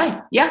 reinvent your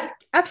life. Yeah.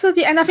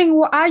 Absolutely. And I think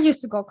what I used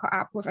to go caught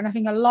up with, and I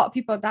think a lot of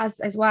people does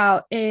as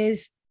well,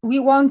 is we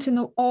want to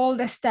know all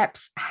the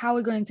steps, how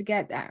we're going to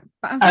get there.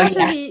 But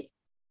unfortunately,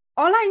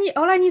 all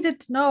I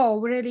needed to know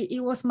really, it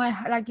was my,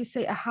 like you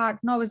say, a hard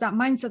no, is that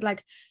mindset,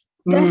 like,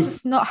 this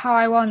is not how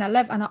I want to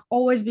live. And I've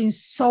always been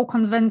so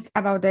convinced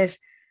about this.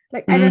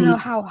 Like, I don't know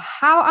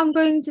how I'm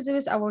going to do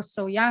this. I was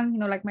so young,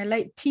 like my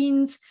late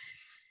teens.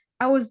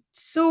 I was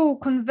so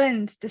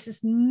convinced this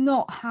is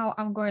not how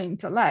I'm going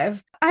to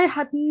live. I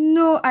had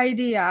no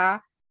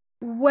idea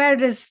where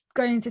this is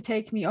going to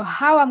take me or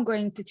how I'm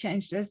going to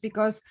change this,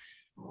 because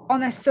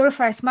on a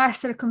surface, my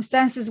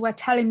circumstances were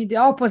telling me the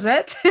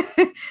opposite.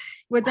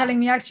 were telling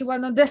me actually, well,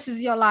 no, this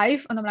is your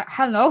life. And I'm like,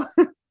 hell no.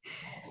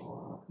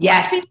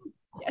 Yes.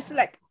 It's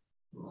like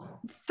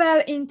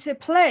fell into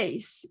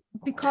place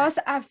because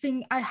I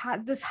think I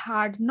had this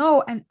hard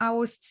no, and I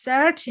was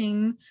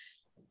searching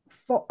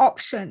for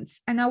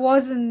options, and I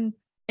wasn't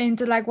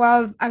into like,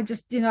 well, I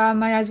just, I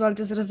might as well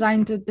just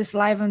resign to this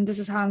life and this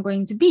is how I'm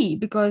going to be,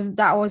 because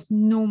that was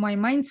no my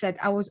mindset.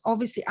 I was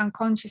obviously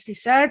unconsciously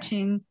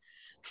searching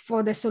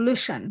for the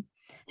solution,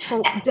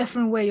 for a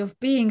different way of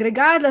being,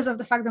 regardless of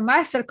the fact that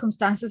my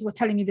circumstances were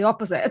telling me the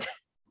opposite.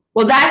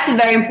 Well, that's a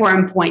very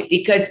important point,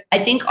 because I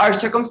think our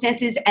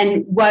circumstances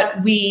and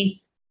what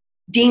we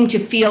deem to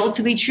feel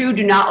to be true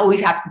do not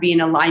always have to be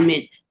in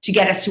alignment to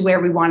get us to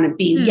where we want to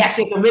be. Yes,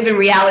 we can live in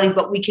reality,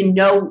 but we can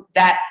know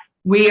that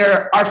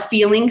where our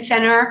feeling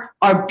center,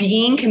 our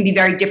being can be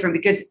very different,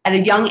 because at a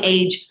young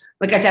age,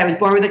 like I said, I was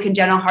born with a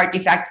congenital heart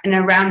defect, and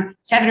around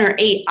 7 or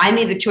 8, I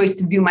made the choice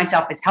to view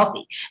myself as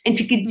healthy and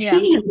to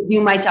continue to view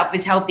myself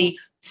as healthy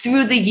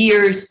through the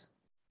years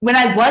when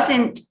I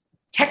wasn't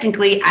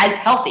technically as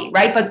healthy,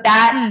 right? But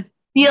that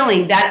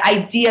feeling, that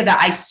idea that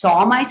I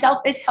saw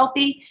myself as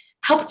healthy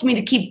helped me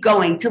to keep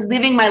going, to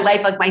living my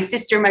life like my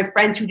sister, my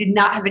friends who did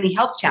not have any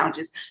health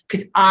challenges,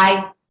 because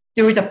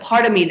there was a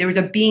part of me, there was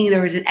a being,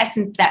 there was an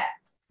essence that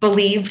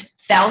believed,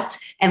 felt,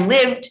 and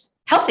lived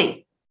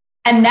healthy.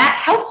 And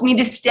that helped me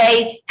to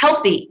stay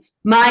healthy,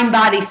 mind,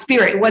 body,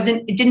 spirit.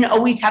 It didn't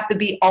always have to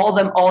be all of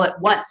them all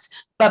at once.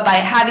 But by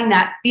having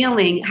that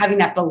feeling, having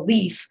that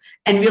belief,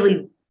 and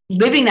really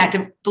living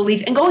that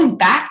belief and going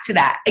back to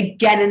that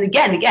again and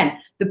again,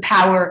 the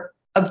power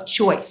of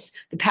choice,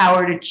 the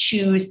power to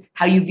choose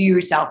how you view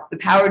yourself, the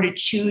power to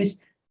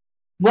choose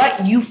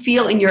what you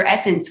feel in your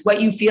essence,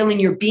 what you feel in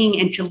your being,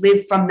 and to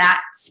live from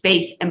that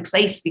space and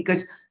place,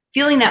 because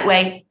feeling that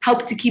way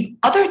helped to keep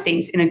other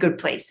things in a good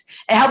place.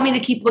 It helped me to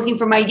keep looking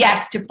for my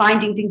yes, to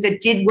finding things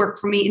that did work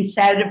for me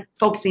instead of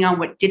focusing on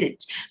what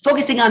didn't,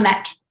 focusing on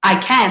that I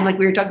can, like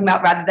we were talking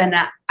about, rather than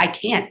that I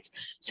can't.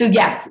 So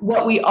yes,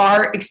 what we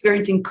are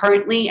experiencing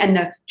currently and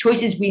the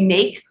choices we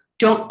make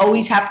don't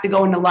always have to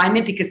go in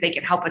alignment, because they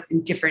can help us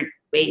in different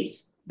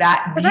ways.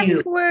 But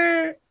that's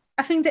where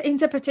I think the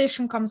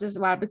interpretation comes as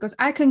well, because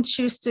I could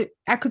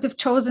have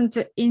chosen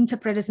to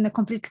interpret this in a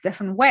completely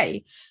different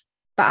way,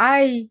 but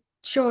I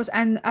chose,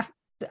 and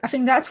I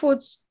think that's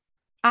what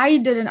I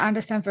didn't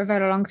understand for a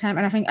very long time,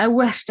 and I think I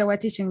wish they were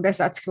teaching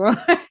this at school,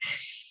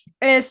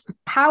 is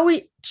how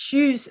we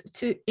choose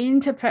to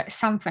interpret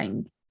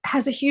something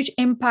has a huge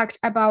impact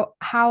about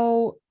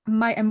how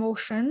my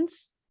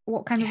emotions,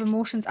 what kind of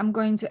emotions I'm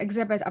going to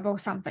exhibit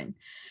about something.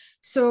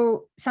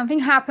 So something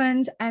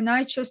happens and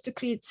I chose to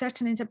create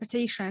certain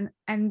interpretation,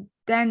 and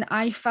then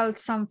I felt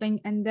something,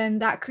 and then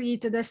that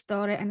created a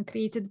story and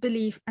created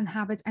belief and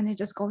habit, and it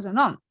just goes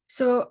on.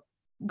 So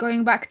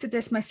going back to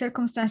this, my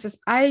circumstances,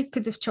 I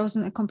could have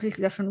chosen a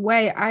completely different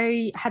way.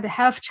 I had a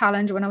health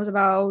challenge when I was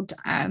about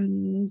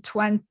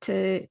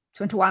 20,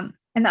 21.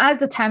 And at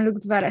the time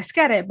looked very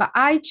scary, but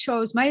I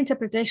chose, my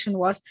interpretation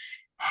was,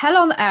 hell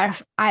on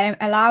earth, I am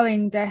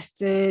allowing this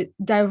to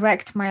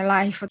direct my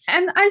life.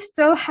 And I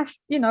still have,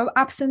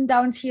 ups and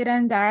downs here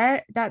and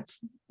there.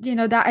 That's,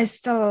 that is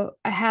still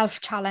a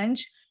health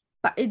challenge,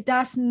 but it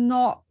does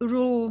not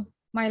rule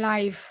my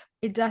life.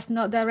 It does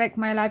not direct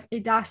my life.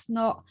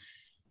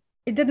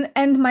 It didn't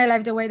end my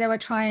life the way they were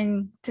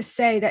trying to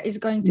say that is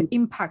going to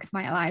impact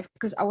my life,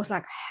 because I was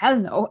like, hell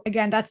no.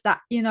 Again, that's that,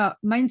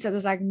 mindset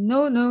is like,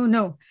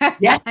 no.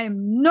 Yeah.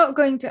 I'm not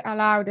going to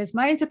allow this.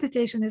 My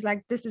interpretation is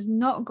like, this is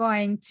not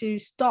going to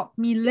stop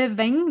me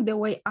living the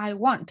way I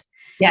want.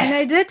 Yes. And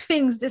I did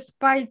things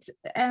despite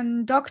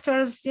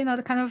doctors,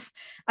 the kind of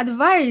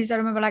advice. I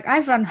remember, like,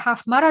 I've run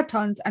half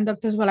marathons and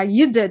doctors were like,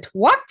 you did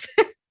what?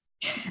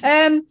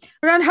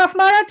 Run half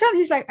marathon.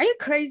 He's like, are you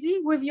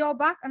crazy with your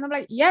back? And I'm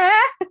like, yeah.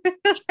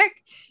 Like,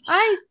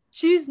 I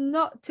choose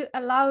not to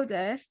allow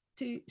this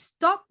to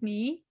stop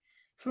me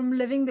from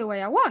living the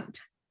way I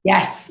want.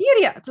 Yes.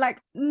 Period. Like,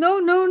 no.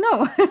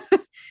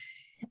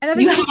 And I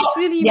think this is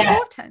really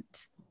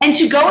important. And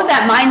to go with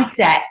that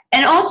mindset,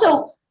 and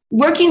also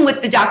working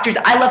with the doctors.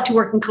 I love to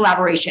work in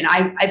collaboration.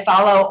 I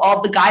follow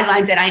all the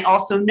guidelines, and I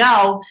also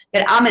know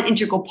that I'm an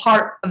integral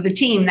part of the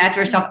team. That's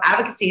where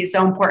self-advocacy is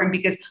so important,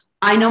 because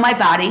I know my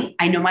body,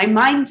 I know my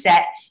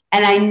mindset,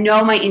 and I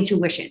know my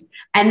intuition.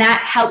 And that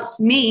helps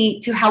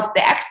me to help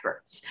the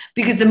experts,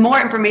 because the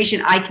more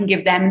information I can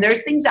give them,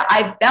 there's things that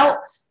I felt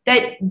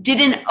that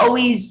didn't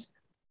always,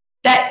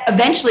 that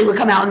eventually would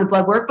come out in the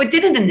blood work, but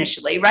didn't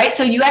initially, right?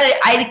 So I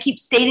had to keep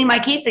stating my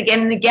case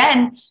again and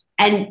again.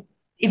 And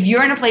if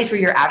you're in a place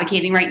where you're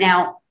advocating right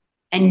now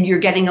and you're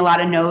getting a lot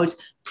of no's,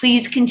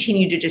 please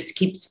continue to just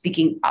keep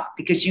speaking up,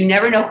 because you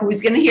never know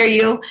who's going to hear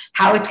you,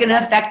 how it's going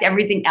to affect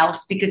everything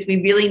else, because we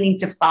really need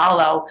to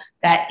follow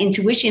that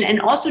intuition,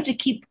 and also to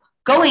keep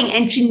going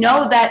and to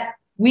know that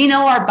we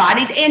know our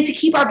bodies, and to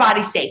keep our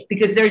bodies safe,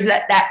 because there's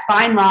that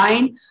fine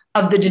line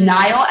of the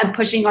denial and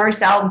pushing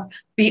ourselves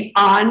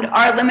beyond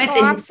our limits.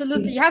 Oh,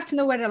 absolutely. You have to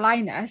know where the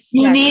line is.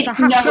 You need I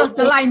have crossed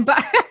the line,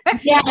 but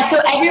yeah, so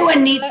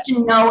everyone needs to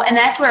know, and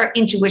that's where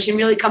intuition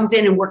really comes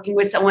in, and working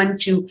with someone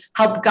to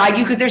help guide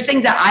you, because there's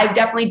things that I've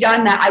definitely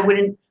done that I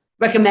wouldn't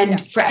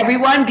recommend for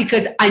everyone,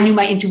 because I knew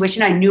my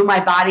intuition, I knew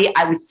my body,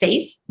 I was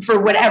safe for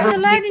whatever. The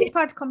learning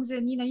part comes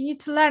in. You need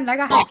to learn.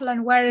 Like I had to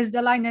learn where is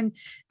the line,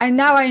 and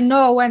now I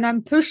know when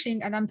I'm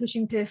pushing and I'm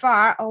pushing too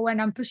far, or when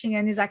I'm pushing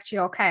and it's actually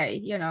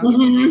okay.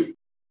 Mm-hmm.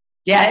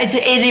 Yeah,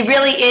 it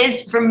really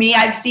is. For me,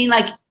 I've seen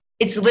like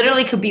it's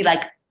literally could be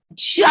like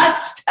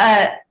just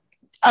a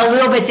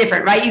little bit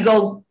different, right? You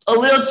go a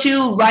little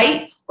too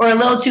right or a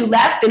little too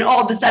left, and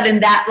all of a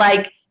sudden that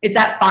like it's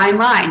that fine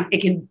line.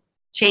 It can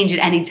change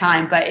at any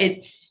time, but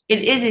it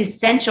is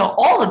essential.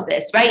 All of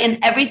this, right, and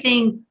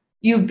everything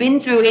you've been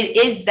through, it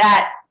is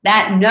that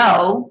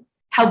no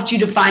helped you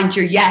to find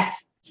your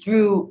yes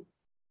through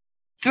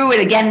it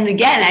again and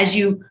again as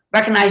you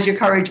recognize your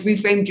courage,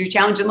 reframed your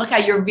challenge, and look how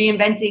you're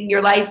reinventing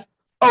your life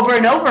over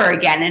and over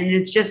again. And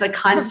it's just a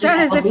constant.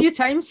 I've done this a few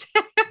times.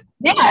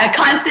 Yeah, a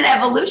constant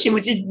evolution,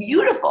 which is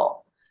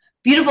beautiful.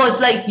 Beautiful. It's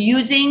like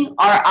using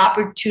our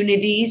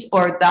opportunities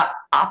or the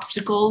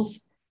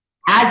obstacles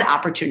as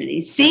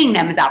opportunities, seeing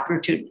them as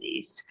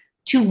opportunities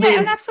to live.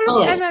 And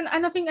absolutely.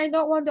 And I think I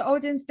don't want the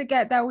audience to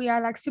get that we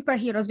are like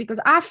superheroes, because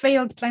I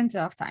failed plenty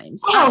of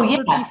times.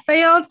 Absolutely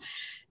failed,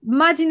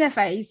 mud in the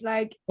face.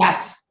 Like,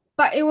 yes.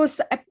 But it was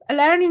a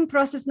learning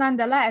process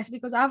nonetheless,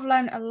 because I've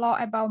learned a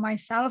lot about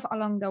myself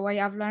along the way.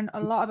 I've learned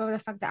a lot about the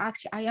fact that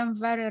actually I am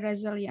very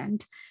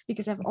resilient,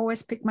 because I've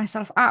always picked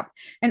myself up.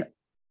 And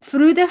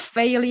through the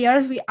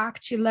failures, we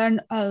actually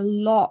learn a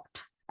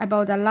lot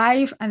about the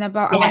life and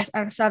about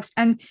ourselves.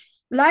 And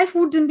life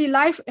wouldn't be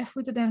life if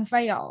we didn't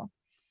fail.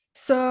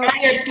 So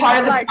it's part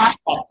of the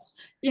process.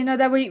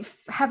 That we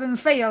haven't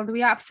failed.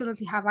 We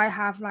absolutely have. I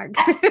have like.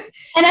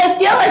 And I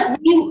feel like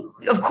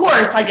we, of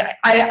course, like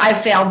I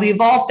failed.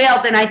 We've all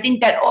failed. And I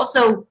think that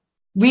also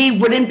we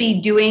wouldn't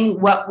be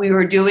doing what we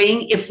were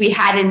doing if we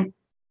hadn't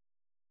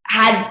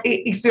had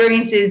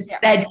experiences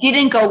that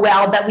didn't go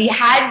well, that we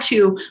had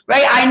to,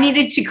 right? I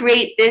needed to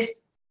create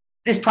this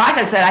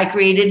process that I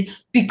created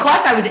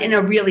because I was in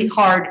a really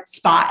hard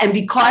spot and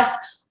because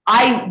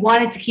I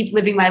wanted to keep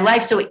living my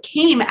life. So it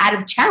came out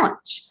of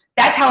challenge.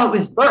 That's how it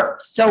was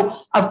birthed.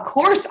 So of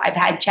course I've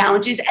had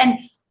challenges, and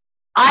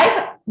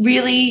I've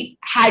really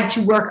had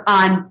to work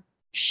on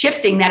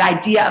shifting that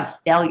idea of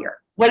failure.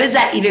 What does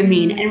that even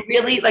mean? And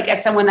really, like,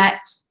 as someone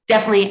that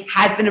definitely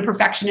has been a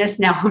perfectionist,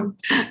 now I'm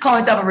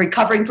calling myself a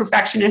recovering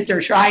perfectionist, or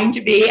trying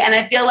to be. And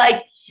I feel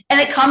like, and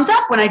it comes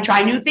up when I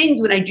try new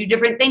things, when I do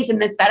different things.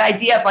 And it's that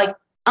idea of like,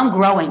 I'm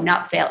growing,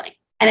 not failing.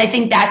 And I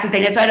think that's the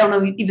thing. That's why I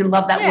don't even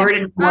love that word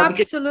anymore.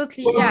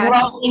 Absolutely. We're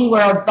growing,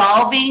 we're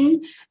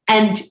evolving.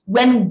 And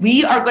when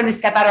we are going to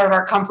step out of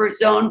our comfort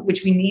zone,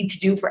 which we need to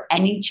do for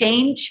any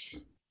change,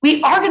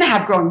 we are going to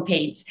have growing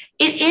pains.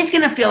 It is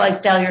going to feel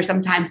like failure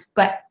sometimes,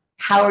 but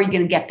how are you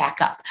going to get back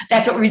up?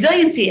 That's what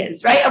resiliency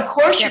is, right? Of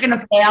course you're going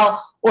to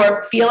fail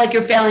or feel like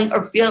you're failing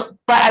but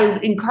I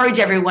would encourage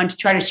everyone to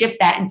try to shift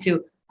that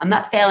into, I'm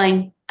not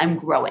failing, I'm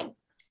growing.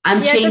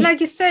 Yes, and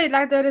like you say,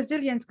 like the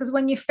resilience, because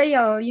when you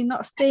fail, you're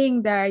not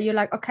staying there. You're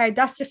like, okay,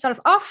 dust yourself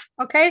off.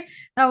 Okay,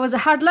 that was a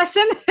hard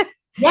lesson.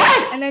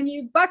 Yes. And then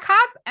you back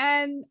up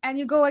and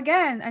you go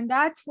again. And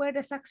that's where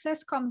the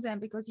success comes in,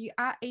 because you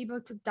are able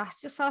to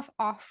dust yourself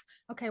off.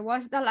 Okay,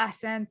 what's the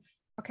lesson?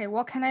 Okay,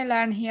 what can I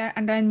learn here?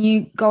 And then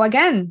you go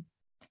again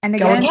and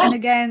again and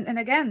again and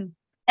again.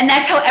 And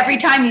that's how every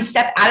time you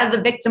step out of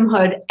the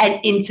victimhood and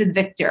into the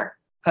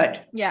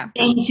victorhood,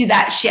 into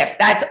that shift,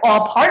 that's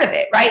all part of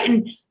it, right?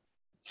 And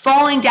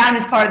falling down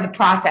is part of the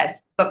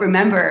process, but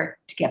remember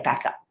to get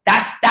back up.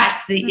 That's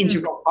the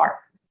integral part.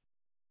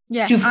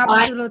 Yeah,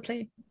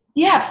 absolutely.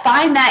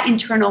 Find that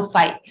internal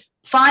fight.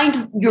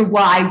 Find your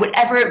why,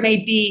 whatever it may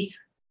be,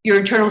 your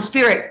internal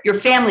spirit, your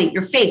family,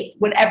 your faith,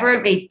 whatever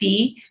it may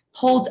be.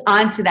 Hold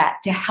on to that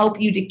to help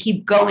you to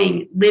keep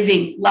going,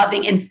 living,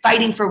 loving, and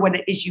fighting for what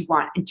it is you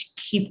want, and to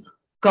keep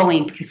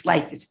going, because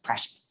life is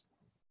precious.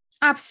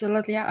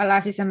 Absolutely. Our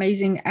life is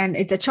amazing. And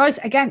it's a choice.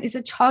 Again, it's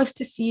a choice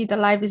to see the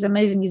life is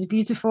amazing, is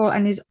beautiful,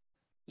 and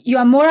you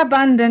are more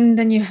abundant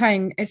than you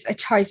think. It's a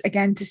choice,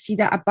 again, to see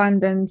that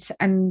abundance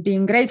and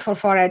being grateful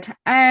for it.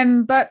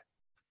 But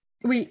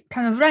we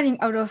kind of running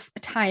out of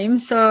time.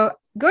 So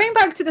going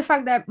back to the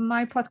fact that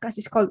my podcast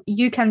is called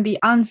You Can Be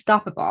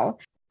Unstoppable,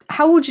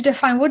 how would you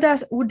define, would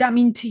that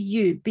mean to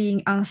you,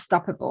 being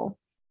unstoppable?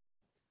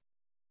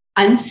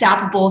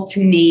 Unstoppable to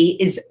me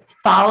is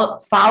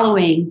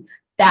following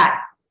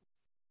that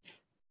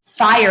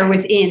fire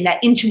within, that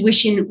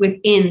intuition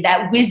within,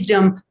 that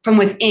wisdom from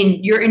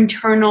within, your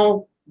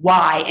internal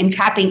why, and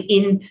tapping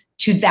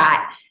into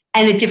that,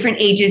 and at different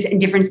ages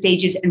and different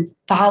stages, and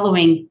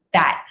following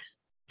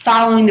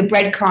the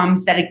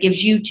breadcrumbs that it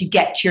gives you to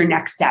get to your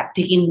next step,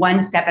 taking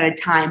one step at a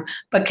time,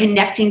 but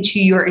connecting to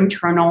your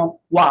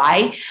internal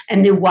why.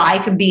 And the why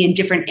can be in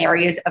different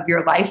areas of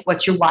your life.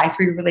 What's your why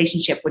for your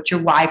relationship? What's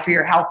your why for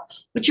your health?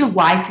 What's your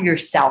why for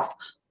yourself?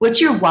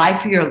 What's your why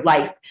for your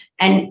life?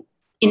 And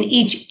in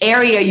each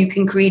area, you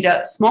can create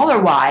a smaller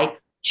why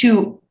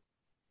to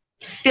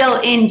fill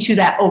into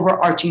that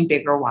overarching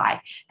bigger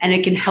why. And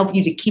it can help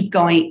you to keep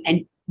going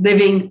and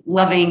living,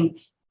 loving,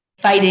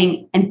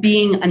 fighting, and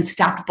being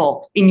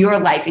unstoppable in your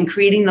life and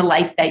creating the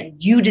life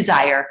that you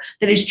desire,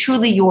 that is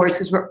truly yours,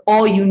 because we're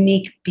all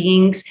unique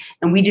beings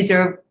and we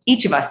deserve,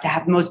 each of us, to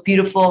have the most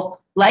beautiful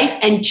life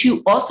and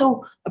to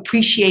also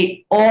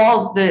appreciate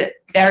all the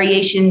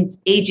variations,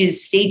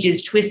 ages,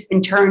 stages, twists,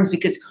 and turns,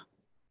 because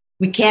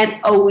we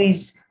can't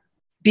always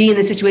be in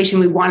the situation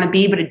we want to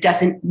be, but it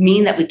doesn't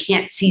mean that we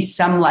can't see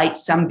some light,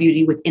 some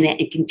beauty within it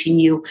and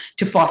continue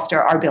to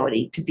foster our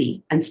ability to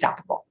be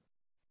unstoppable.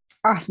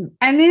 Awesome.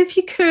 And if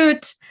you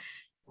could,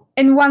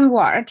 in one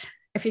word,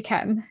 if you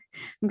can,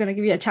 I'm going to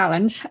give you a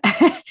challenge.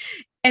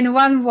 In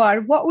one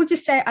word, what would you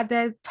say are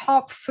the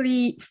top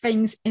 3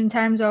 things in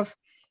terms of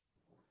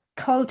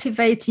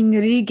cultivating,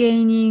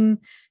 regaining,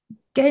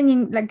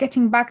 gaining, like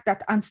getting back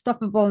that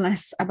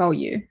unstoppableness about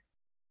you?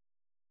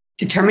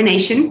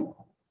 Determination,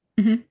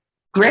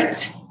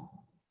 grit,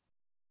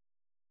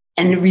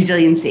 and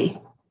resiliency.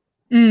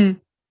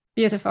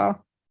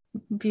 Beautiful.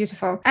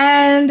 Beautiful.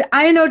 And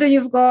I know that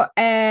you've got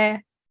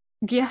a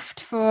gift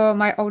for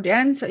my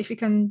audience. So if you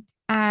can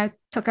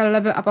talk a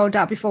little bit about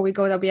that before we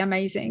go, that'd be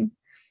amazing.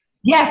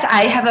 Yes,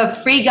 I have a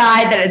free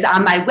guide that is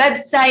on my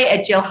website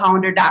at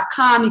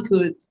jillhollander.com. You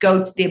could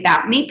go to the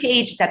About Me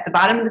page. It's at the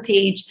bottom of the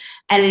page.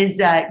 And it is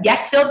a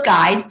yes-filled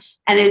guide.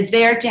 And it is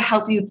there to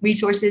help you with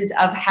resources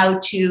of how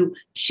to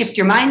shift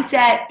your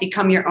mindset,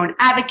 become your own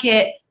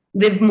advocate,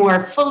 live more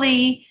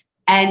fully,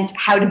 and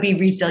how to be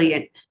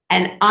resilient.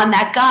 And on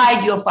that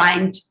guide, you'll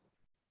find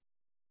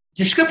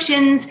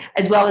descriptions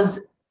as well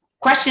as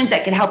questions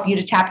that can help you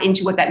to tap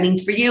into what that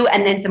means for you,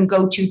 and then some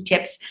go-to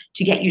tips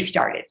to get you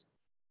started.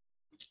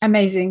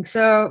 Amazing.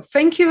 So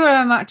thank you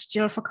very much,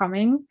 Jill, for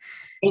coming.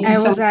 It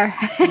was a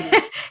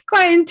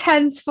quite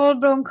intense,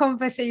 full-blown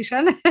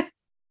conversation.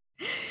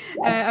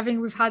 Yes. I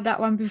think we've had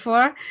that one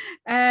before.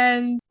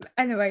 And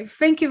anyway,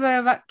 thank you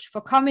very much for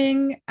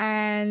coming.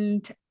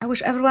 And I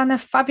wish everyone a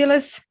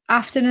fabulous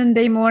afternoon,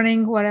 day,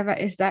 morning, whatever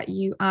it is that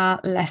you are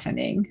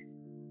listening.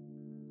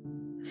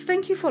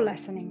 Thank you for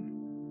listening.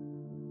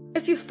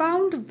 If you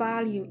found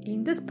value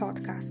in this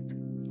podcast,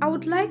 I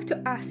would like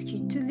to ask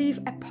you to leave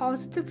a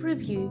positive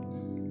review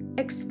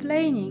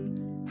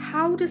explaining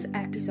how this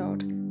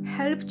episode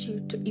helped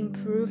you to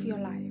improve your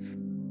life.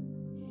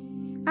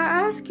 I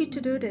ask you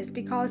to do this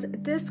because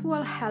this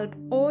will help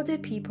other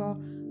people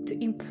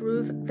to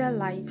improve their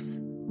lives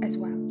as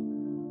well.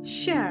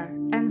 Share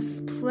and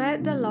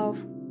spread the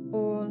love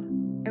all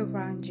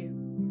around you.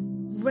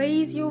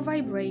 Raise your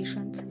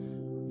vibrations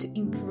to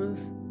improve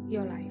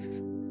your life.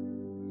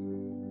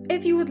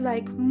 If you would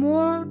like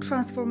more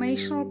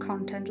transformational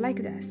content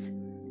like this,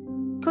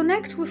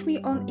 connect with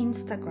me on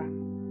Instagram.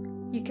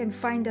 You can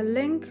find a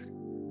link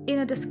in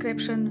the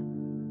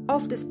description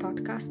of this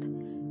podcast,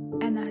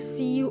 and I'll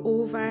see you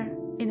over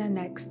in the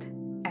next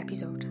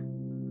episode.